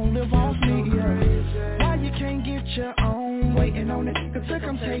 you not gonna live off me, yeah. Why you can't get your own? Waiting on it to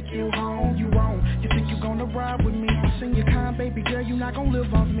come take you home. You wrong, you think you gonna ride with me? Sing your kind, baby girl, you not gonna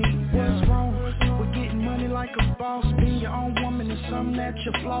live off me. What's wrong? We're getting money like a boss. Being your own woman is something that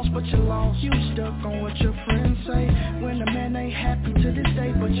you floss, but you lost. You stuck on what your friends say. When a man ain't happy to this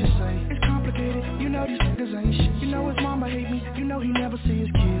day, but you say it's complicated. You know these niggas ain't shit. You know his mama hate me. You know he never see his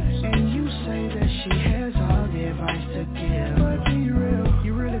kids. And you say that she has all the advice to give. But be real,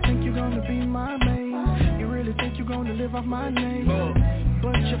 you really think you're gonna be my main? You really think you're gonna live off my name?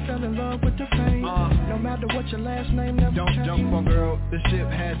 But you fell in love with the fame. No matter what your last name never Don't changed. jump on girl, the ship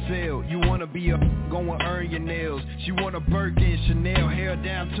has sailed. You wanna be a go and earn your nails. She want a Birkin, Chanel, hair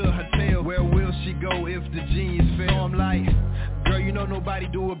down to her tail. Where will she go if the jeans fail? So I'm like, girl, you know nobody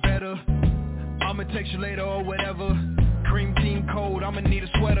do it better. I'ma text you later or whatever. Cream team cold, I'ma need a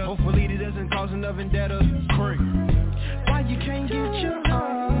sweater. Hopefully it doesn't cause another vendetta. Why you can't get your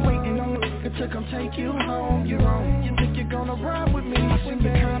own? Waiting on it to come take you home. You're wrong. You think you're gonna ride with me? Sing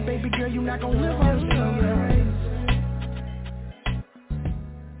your kind, baby girl, you not gonna live on me.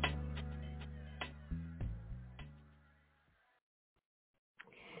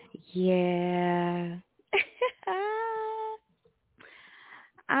 Yeah.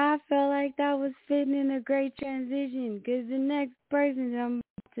 I felt like that was fitting in a great transition because the next person that I'm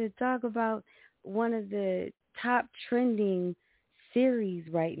about to talk about, one of the top trending series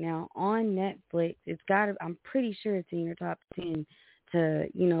right now on Netflix. I'm pretty sure it's in your top 10 for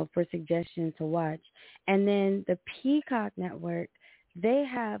suggestions to watch. And then the Peacock Network, they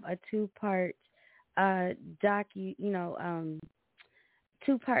have a two-part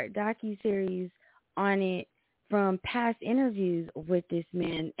docu-series on it from past interviews with this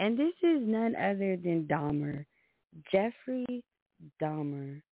man. And this is none other than Dahmer, Jeffrey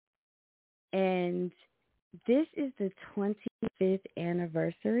Dahmer. And this is the 25th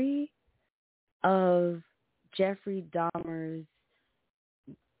anniversary of Jeffrey Dahmer's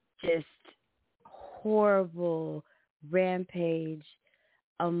just horrible rampage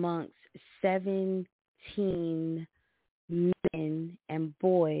amongst 17 men and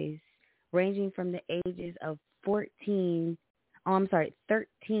boys ranging from the ages of 13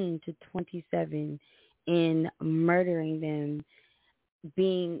 to 27 in murdering them,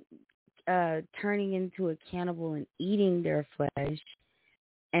 turning into a cannibal and eating their flesh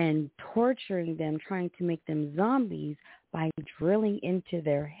and torturing them, trying to make them zombies by drilling into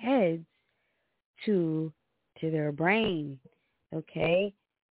their heads to their brain, okay?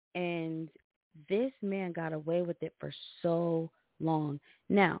 And this man got away with it for so long.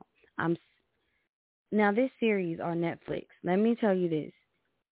 Now this series on Netflix, let me tell you this.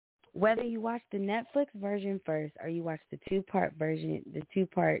 Whether you watch the Netflix version first or you watch the two-part version, the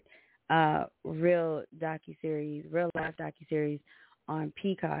two-part real life docuseries on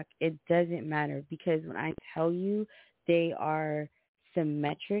Peacock, it doesn't matter because when I tell you they are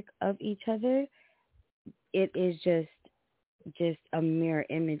symmetric of each other, it is just a mirror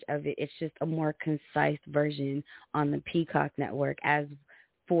image of it. It's just a more concise version on the Peacock Network. As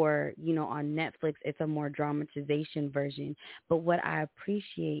for, on Netflix, it's a more dramatization version. But what I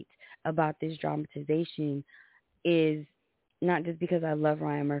appreciate about this dramatization is not just because I love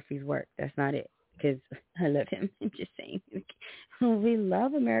Ryan Murphy's work. That's not it, because I love him. I'm just saying. We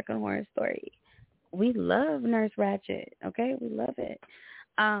love American Horror Story. We love Nurse Ratched, okay? We love it.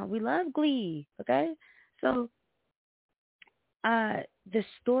 We love Glee, okay? So the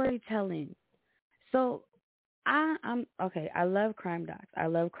storytelling. So I'm okay. I love crime docs. I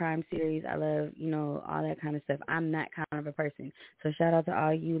love crime series. I love, all that kind of stuff. I'm that kind of a person. So shout out to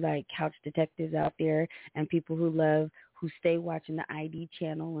all you like couch detectives out there and people who stay watching the ID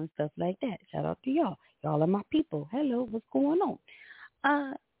channel and stuff like that. Shout out to y'all. Y'all are my people. Hello, what's going on?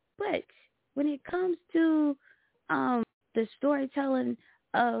 But when it comes to the storytelling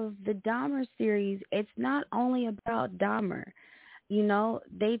of the Dahmer series, it's not only about Dahmer.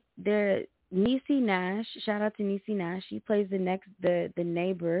 They're Niecy Nash, shout out to Niecy Nash. She plays the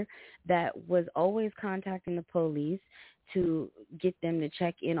neighbor that was always contacting the police to get them to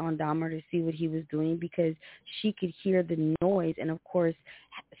check in on Dahmer to see what he was doing because she could hear the noise and, of course,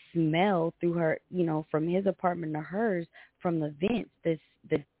 smell through her, from his apartment to hers, from the vents, the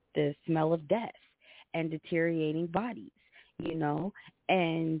smell of death and deteriorating bodies,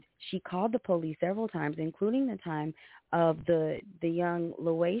 and she called the police several times, including the time of the young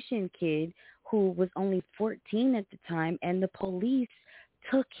Laotian kid who was only 14 at the time, and the police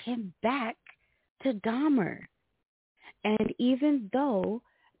took him back to Dahmer. And even though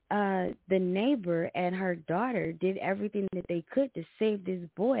the neighbor and her daughter did everything that they could to save this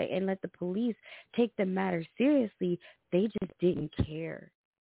boy and let the police take the matter seriously, they just didn't care.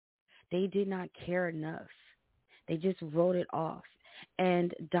 They did not care enough. They just wrote it off.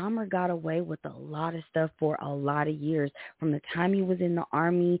 And Dahmer got away with a lot of stuff for a lot of years, from the time he was in the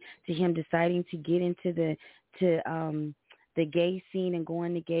army to him deciding to get into the gay scene and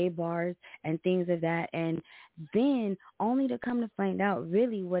going to gay bars and things of that. And then only to come to find out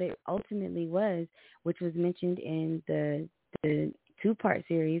really what it ultimately was, which was mentioned in the two-part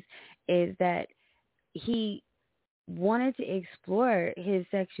series, is that he wanted to explore his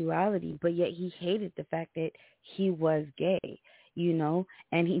sexuality, but yet he hated the fact that he was gay,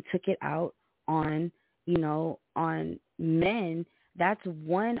 and he took it out on men. That's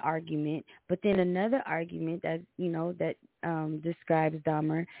one argument. But then another argument that, describes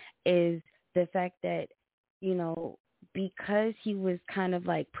Dahmer is the fact that, because he was kind of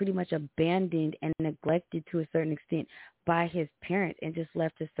like pretty much abandoned and neglected to a certain extent by his parents and just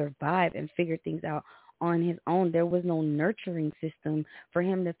left to survive and figure things out on his own, there was no nurturing system for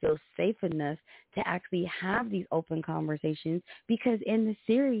him to feel safe enough to actually have these open conversations. Because in the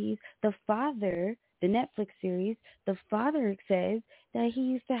series, the Netflix series, the father says that he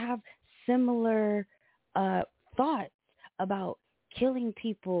used to have similar thoughts about killing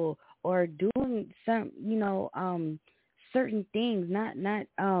people or doing some, certain things, not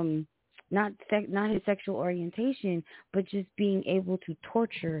his sexual orientation, but just being able to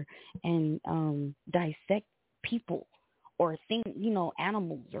torture and dissect people or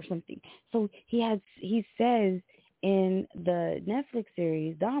animals or something. So he says in the Netflix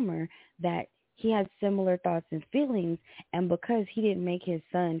series Dahmer that he had similar thoughts and feelings, and because he didn't make his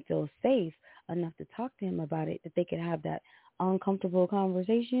son feel safe enough to talk to him about it, that they could have that uncomfortable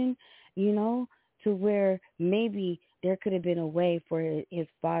conversation, to where maybe there could have been a way for his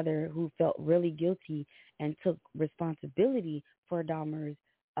father, who felt really guilty and took responsibility for Dahmer's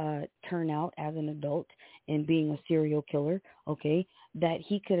turnout as an adult and being a serial killer, okay, that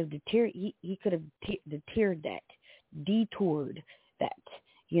he could have detoured that,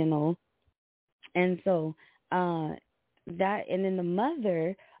 And so that, and then the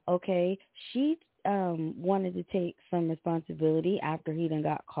mother, okay, she wanted to take some responsibility after he then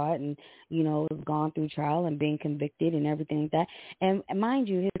got caught and, was gone through trial and being convicted and everything like that. And mind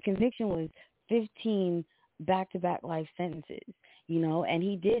you, his conviction was 15 back-to-back life sentences, and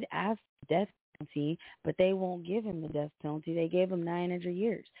he did ask for death penalty, but they won't give him the death penalty. They gave him 900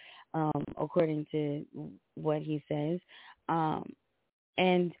 years, according to what he says.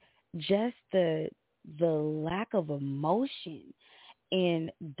 And just the lack of emotion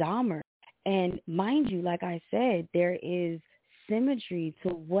in Dahmer. And mind you, like I said, there is symmetry to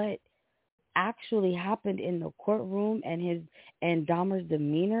what actually happened in the courtroom and Dahmer's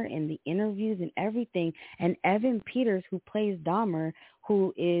demeanor in the interviews and everything. And Evan Peters, who plays Dahmer,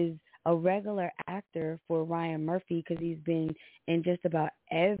 who is a regular actor for Ryan Murphy, because he's been in just about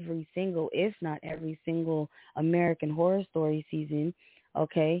every single, if not every single, American Horror Story season.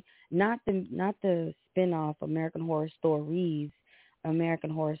 Okay, not the spinoff American Horror Stories. American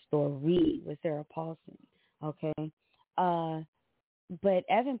Horror Story with Sarah Paulson, okay? But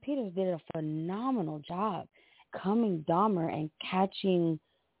Evan Peters did a phenomenal job coming Dahmer and catching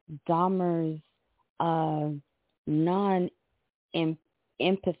Dahmer's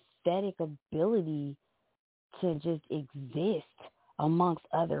non-empathetic ability to just exist amongst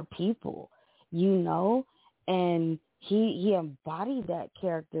other people, and he embodied that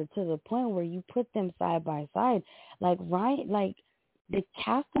character to the point where you put them side by side, like the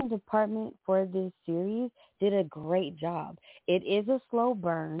casting department for this series did a great job. It is a slow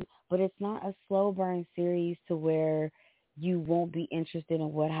burn, but it's not a slow burn series to where you won't be interested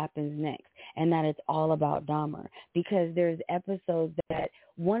in what happens next, and that it's all about Dahmer, because there's episodes that,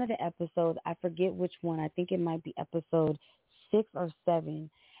 one of the episodes, I forget which one, I think it might be episode 6 or 7,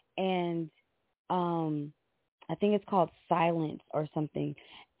 and I think it's called Silence or something,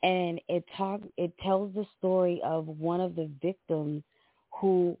 and it tells the story of one of the victims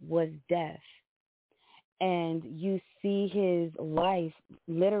who was deaf, and you see his life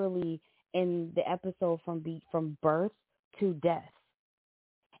literally in the episode from birth to death,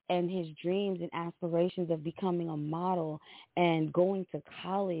 and his dreams and aspirations of becoming a model and going to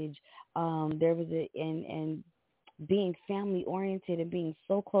college. There was and being family oriented and being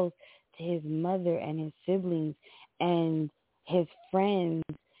so close to his mother and his siblings and his friends,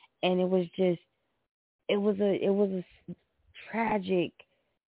 and it was a tragic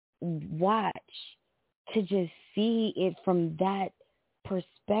watch to just see it from that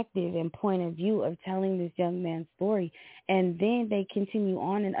perspective and point of view of telling this young man's story. And then they continue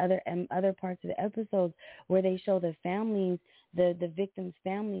on in other parts of the episodes where they show the families, the victims'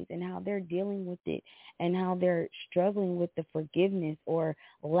 families, and how they're dealing with it and how they're struggling with the forgiveness or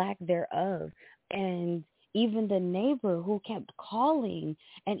lack thereof. And even the neighbor who kept calling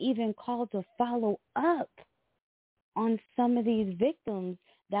and even called to follow up on some of these victims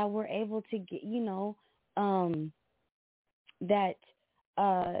that were able to get, that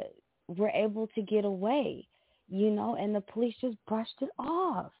were able to get away, and the police just brushed it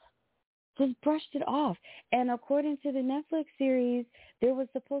off. And according to the Netflix series, there was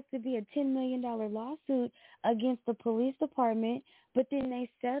supposed to be a $10 million lawsuit against the police department, but then they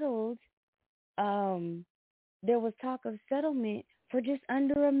settled. There was talk of settlement for just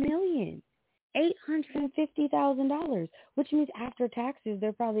under $1 million. $850,000, which means after taxes,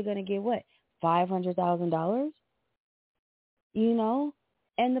 they're probably going to get what, $500,000?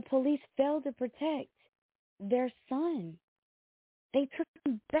 And the police failed to protect their son. They took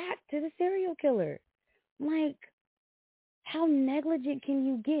him back to the serial killer. Like, how negligent can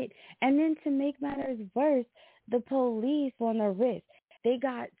you get? And then to make matters worse, the police on the wrist, they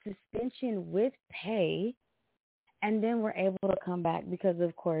got suspension with pay, and then were able to come back because,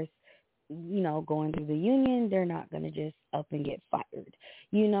 of course, going through the union, they're not going to just up and get fired,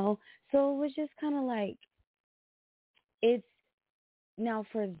 So it was just kind of like, it's, now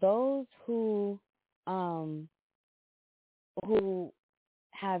for those who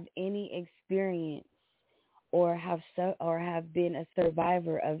have any experience or have been a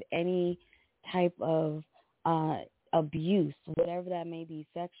survivor of any type of abuse, whatever that may be,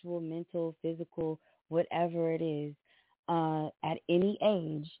 sexual, mental, physical, whatever it is, at any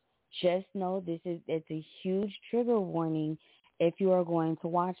age, just know it's a huge trigger warning if you are going to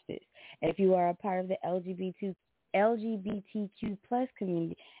watch this. If you are a part of the LGBTQ plus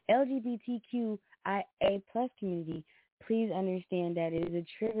community, LGBTQIA plus community, please understand that it is a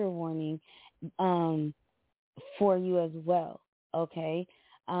trigger warning for you as well, okay?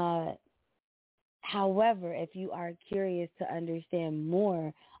 However, if you are curious to understand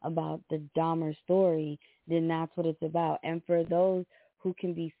more about the Dahmer story, then that's what it's about. And for those who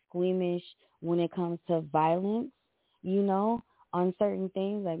can be squeamish when it comes to violence, on certain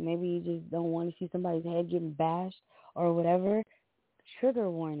things, like maybe you just don't want to see somebody's head getting bashed or whatever, trigger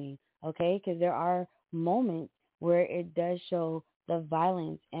warning, okay? Because there are moments where it does show the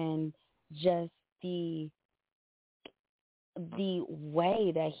violence and just the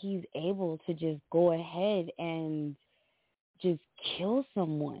way that he's able to just go ahead and just kill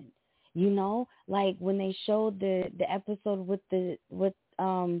someone, like when they showed the episode with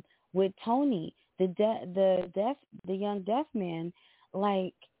Tony, the young deaf man,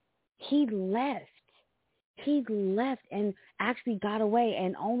 like he left and actually got away,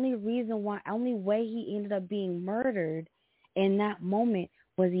 and only way he ended up being murdered in that moment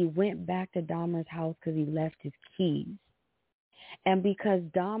was he went back to Dahmer's house because he left his keys. And because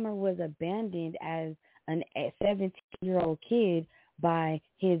Dahmer was abandoned as a 17-year-old kid by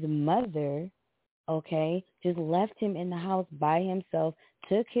his mother, okay, just left him in the house by himself,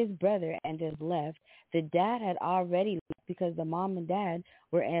 took his brother and just left. The dad had already left because the mom and dad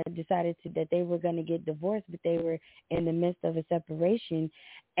were decided that they were going to get divorced, but they were in the midst of a separation,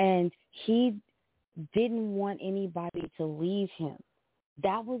 and he didn't want anybody to leave him.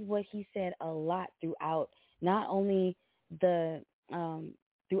 That was what he said a lot throughout, not only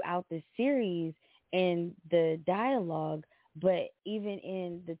throughout the series and the dialogue, but even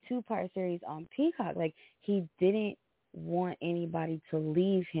in the 2-part series on Peacock. Like, he didn't want anybody to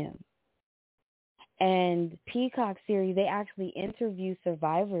leave him. And Peacock series, they actually interview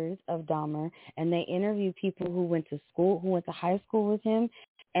survivors of Dahmer, and they interview people who went to school, who went to high school with him,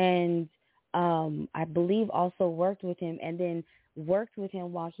 and I believe also worked with him, and then worked with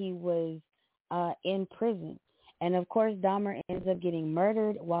him while he was in prison. And of course, Dahmer ends up getting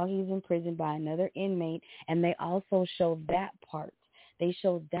murdered while he's in prison by another inmate, and they also show that part. They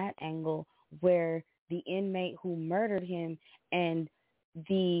showed that angle where the inmate who murdered him and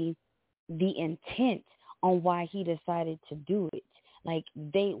the intent on why he decided to do it. Like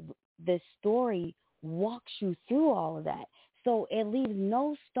the story walks you through all of that. So it leaves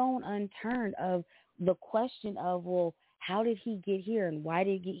no stone unturned of the question of, well, how did he get here and why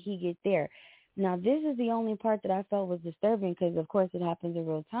did he get there? Now, this is the only part that I felt was disturbing because, of course, it happens in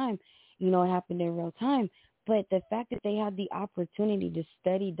real time. It happened in real time. But the fact that they had the opportunity to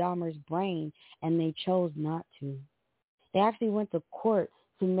study Dahmer's brain and they chose not to. They actually went to court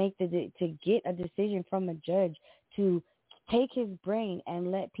to get a decision from a judge to take his brain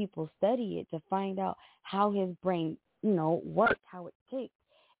and let people study it to find out how his brain, worked, how it ticked,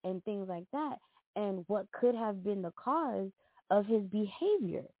 and things like that, and what could have been the cause of his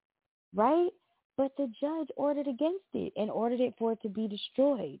behavior, right? But the judge ordered against it and ordered it for it to be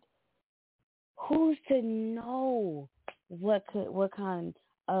destroyed. Who's to know what kind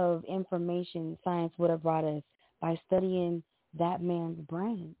of information science would have brought us by studying that man's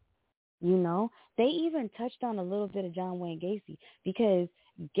brain? They even touched on a little bit of John Wayne Gacy, because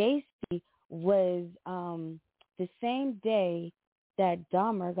Gacy was the same day that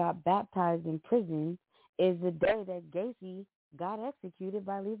Dahmer got baptized in prison is the day that Gacy got executed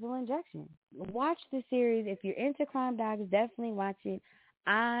by lethal injection. Watch the series. If you're into crime docs, definitely watch it.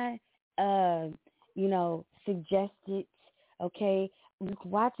 I suggest it, okay? You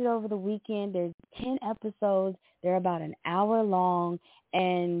can watch it over the weekend. There's 10 episodes. They're about an hour long,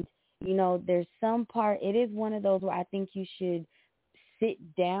 and, there's some part, it is one of those where I think you should sit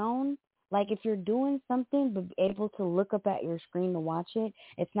down. Like if you're doing something, but able to look up at your screen to watch it,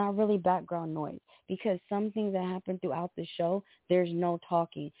 it's not really background noise, because some things that happen throughout the show, there's no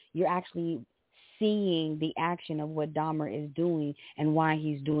talking. You're actually seeing the action of what Dahmer is doing and why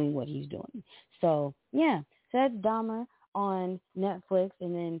he's doing what he's doing. So, yeah, so that's Dahmer on Netflix,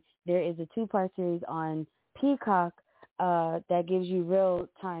 and then there is a 2-part series on Peacock that gives you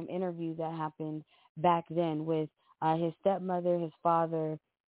real-time interviews that happened back then with his stepmother, his father,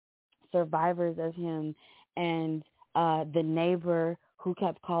 survivors of him, and the neighbor who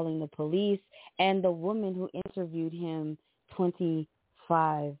kept calling the police, and the woman who interviewed him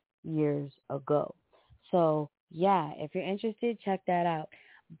 25 years ago. So, yeah, if you're interested, check that out.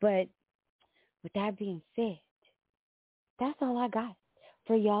 But with that being said, that's all I got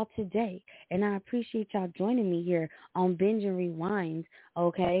for y'all today. And I appreciate y'all joining me here on Binge and Rewind,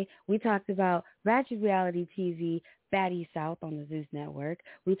 okay? We talked about Ratchet Reality TV, Fatty South on the Zeus Network.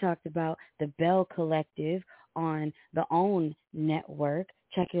 We talked about the Bell Collective on the OWN Network.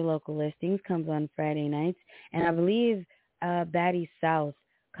 Check your local listings. Comes on Friday nights. And I believe Batty South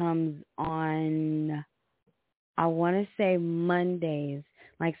comes on, I want to say Mondays,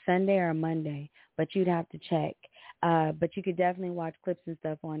 like Sunday or Monday, but you'd have to check. But you could definitely watch clips and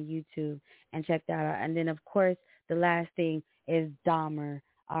stuff on YouTube and check that out. And then, of course, the last thing is Dahmer,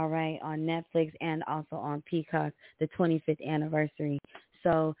 all right, on Netflix and also on Peacock, the 25th anniversary.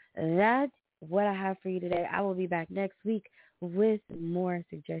 So that's what I have for you today. I will be back next week with more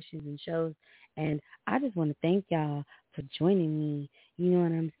suggestions and shows. And I just want to thank y'all for joining me. You know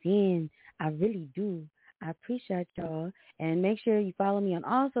what I'm saying? I really do. I appreciate y'all. And make sure you follow me on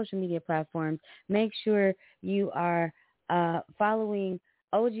all social media platforms. Make sure you are following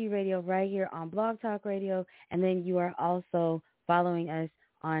OG Radio right here on Blog Talk Radio. And then you are also following us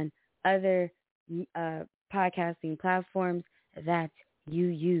on other podcasting platforms that you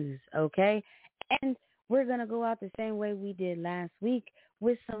use, okay? And we're going to go out the same way we did last week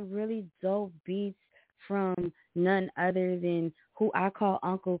with some really dope beats from none other than who I call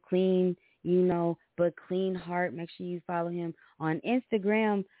Uncle Clean, but Clean Heart. Make sure you follow him on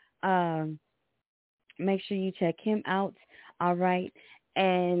Instagram. Make sure you check him out, all right?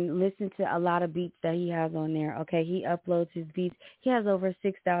 And listen to a lot of beats that he has on there, okay? He uploads his beats. He has over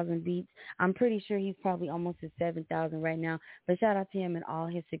 6,000 beats. I'm pretty sure he's probably almost at 7,000 right now. But shout out to him and all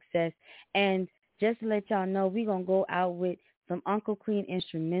his success. And just to let y'all know, we're going to go out with some Uncle Clean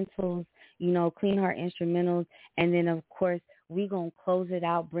instrumentals, Clean Heart instrumentals. And then, of course, we're going to close it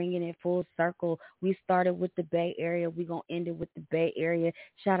out, bringing it full circle. We started with the Bay Area. We're going to end it with the Bay Area.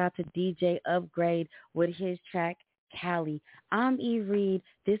 Shout out to DJ Upgrade with his track, Cali. I'm Eve Reed.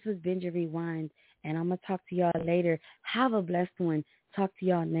 This was Binge Rewind, and I'm going to talk to y'all later. Have a blessed one. Talk to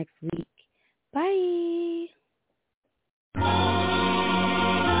y'all next week. Bye.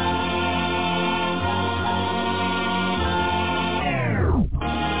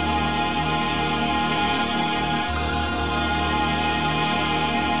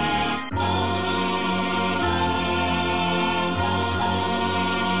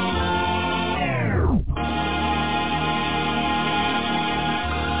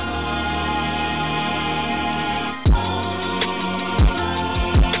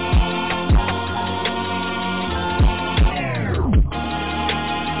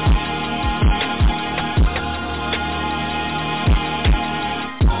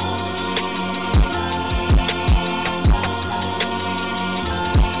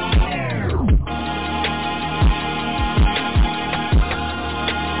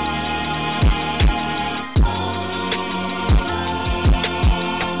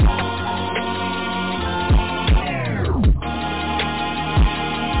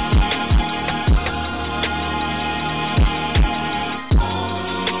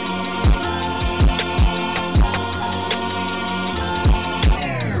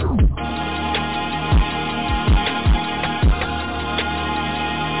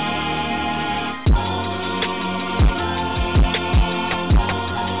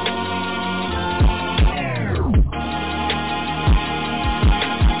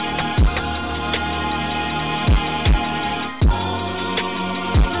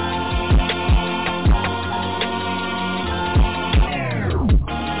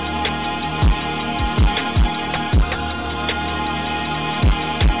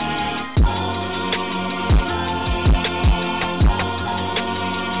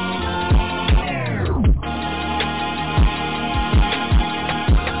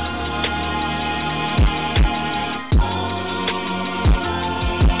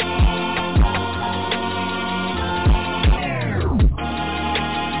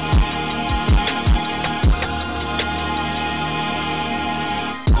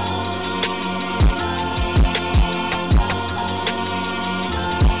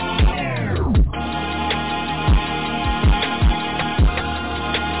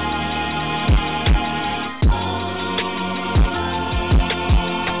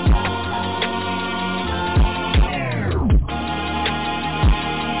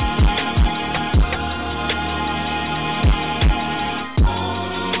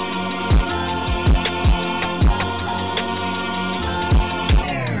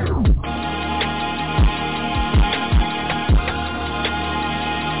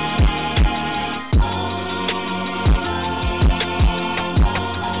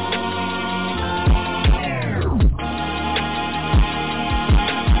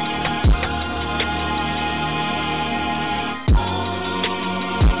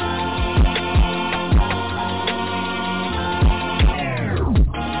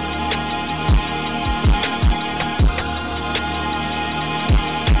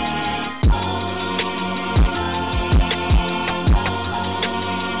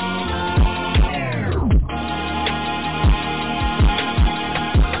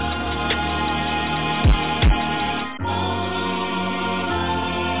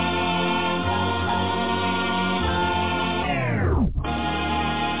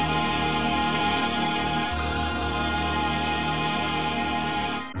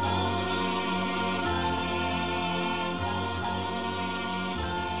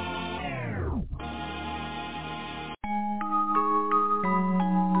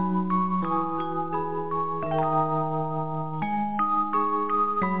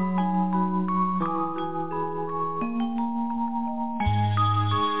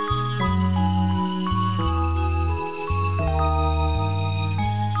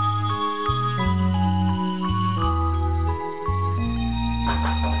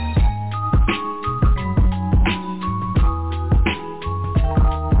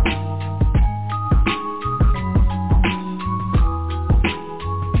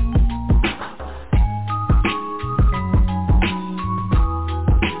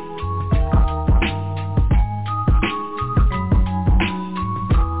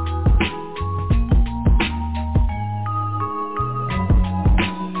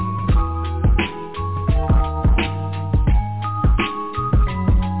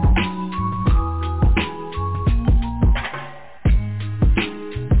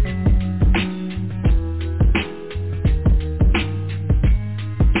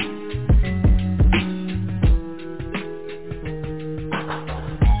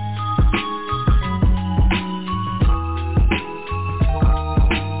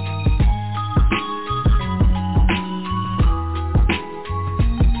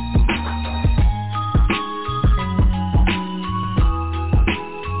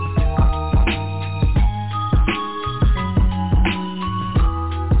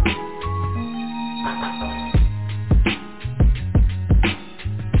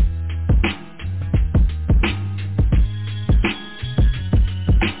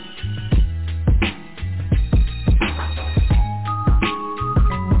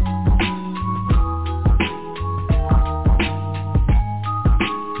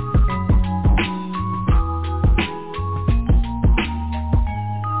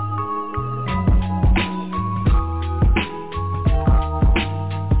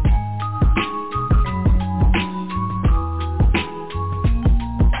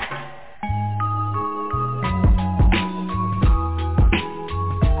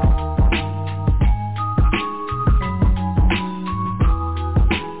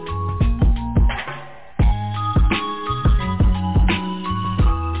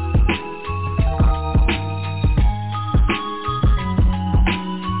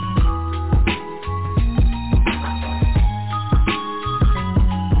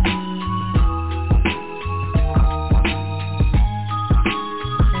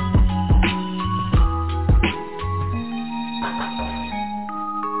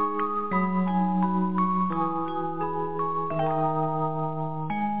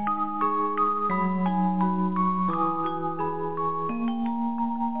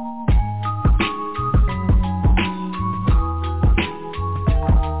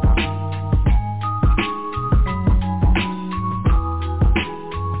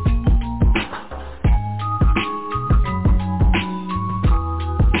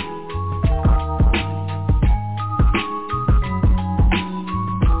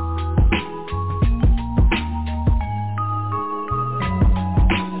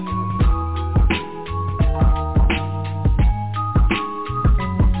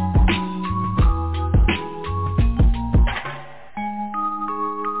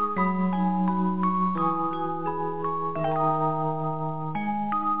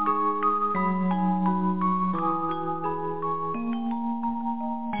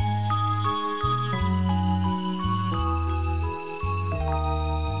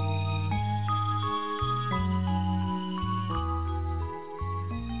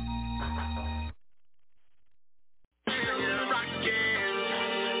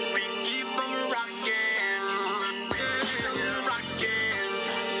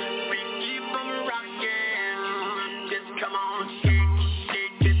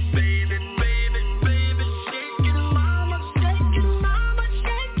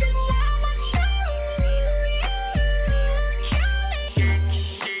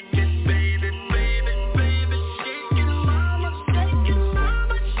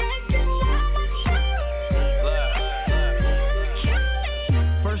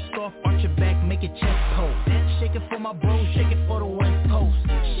 my bros shaking for the West Coast.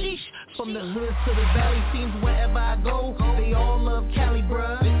 Sheesh, from the hood to the valley, seems wherever I go, they all love Cali,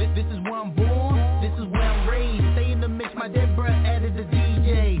 bruh. This is where I'm born, this is where I'm raised. Stay in the mix, my dead bruh added the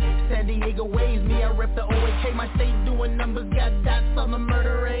DJ. San Diego waves, me, I rep the OAK. My state doing numbers, got dots on the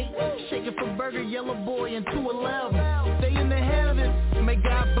murder rate. Shaking for Burger, Yellow Boy, and 211. Stay in the heavens, may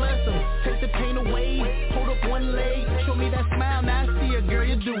God bless them. Take the pain away, hold up one leg. Show me that smile, now I see a girl,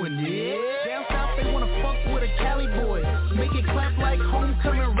 you're doing it. Down south, they wanna fuck with a Cali boy. Make it clap like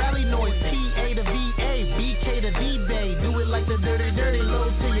homecoming rally noise. PA to VA, BK to D-Bay. Do it like the dirty, dirty,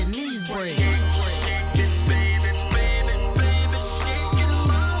 low till your knees break.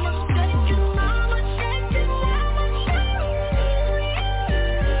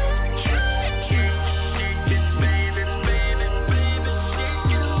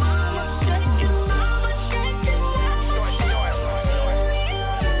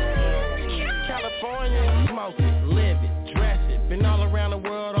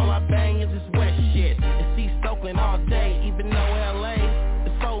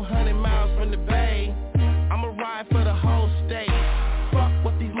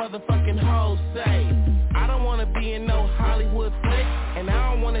 Motherfucking hoes say I don't wanna be in no Hollywood flick, and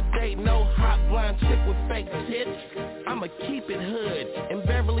I don't wanna date no hot blonde chick with fake tits. I'ma keep it hood in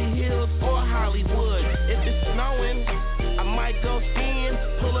Beverly Hills or Hollywood. If it's snowing, I might go skiing.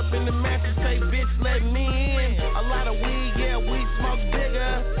 Pull up in the mansion, say bitch let me in. A lot of weed, yeah, we smoke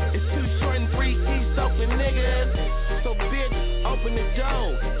bigger. It's too short and free East Oakland niggas. So bitch, open the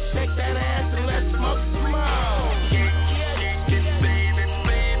door, shake that ass and let's smoke some more.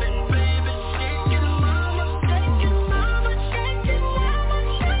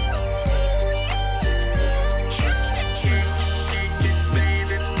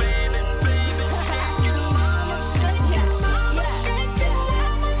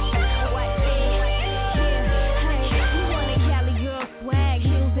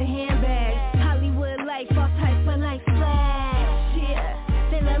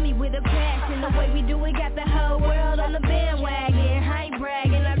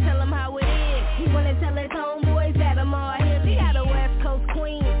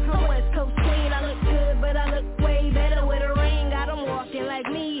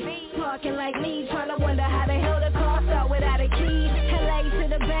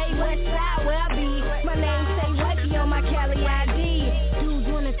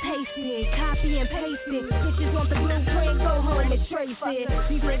 Bitches want the blueprint, go home and trace it.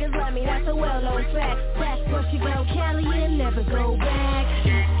 These niggas love me, that's a well-known fact. That's where she go, Cali, and never go back.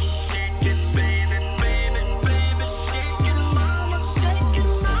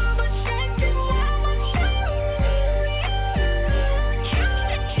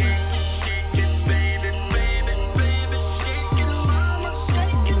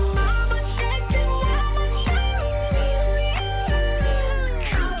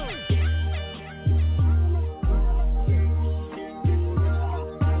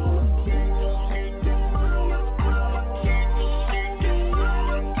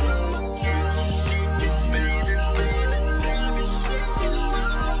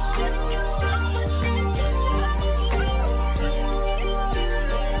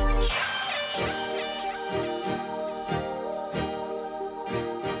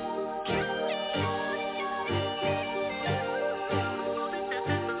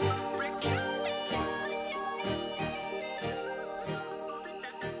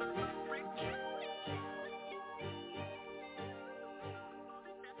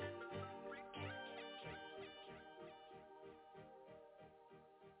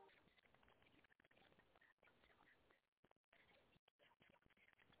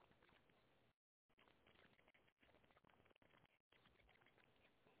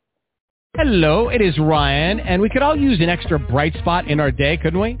 Hello, it is Ryan, and we could all use an extra bright spot in our day,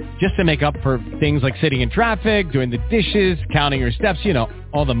 couldn't we? Just to make up for things like sitting in traffic, doing the dishes, counting your steps, you know,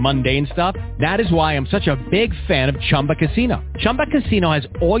 all the mundane stuff. That is why I'm such a big fan of Chumba Casino. Chumba Casino has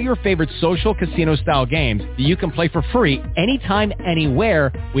all your favorite social casino-style games that you can play for free anytime,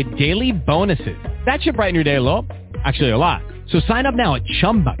 anywhere with daily bonuses. That should brighten your day a little. Actually, a lot. So sign up now at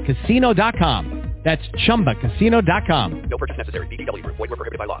ChumbaCasino.com. That's ChumbaCasino.com. No purchase necessary. VGW Group. Void where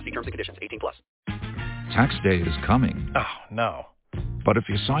prohibited by law. See terms and conditions. 18+. Tax day is coming. Oh, no. But if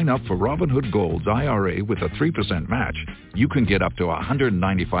you sign up for Robinhood Gold's IRA with a 3% match, you can get up to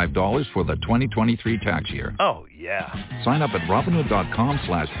 $195 for the 2023 tax year. Oh, yeah. Sign up at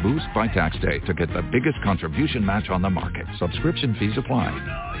Robinhood.com/boost by tax day to get the biggest contribution match on the market. Subscription fees apply.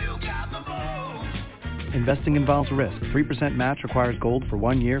 Investing involves risk. 3% match requires gold for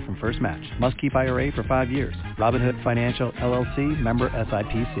 1 year from first match. Must keep IRA for 5 years. Robinhood Financial, LLC, member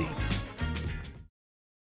SIPC.